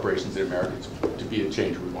our corporations in America to be the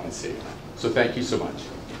change we want to see. So thank you so much.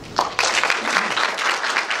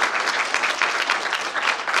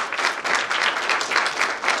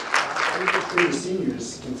 I would just say to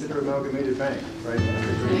seniors, consider Amalgamated Bank, right? That's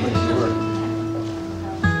a great place to work.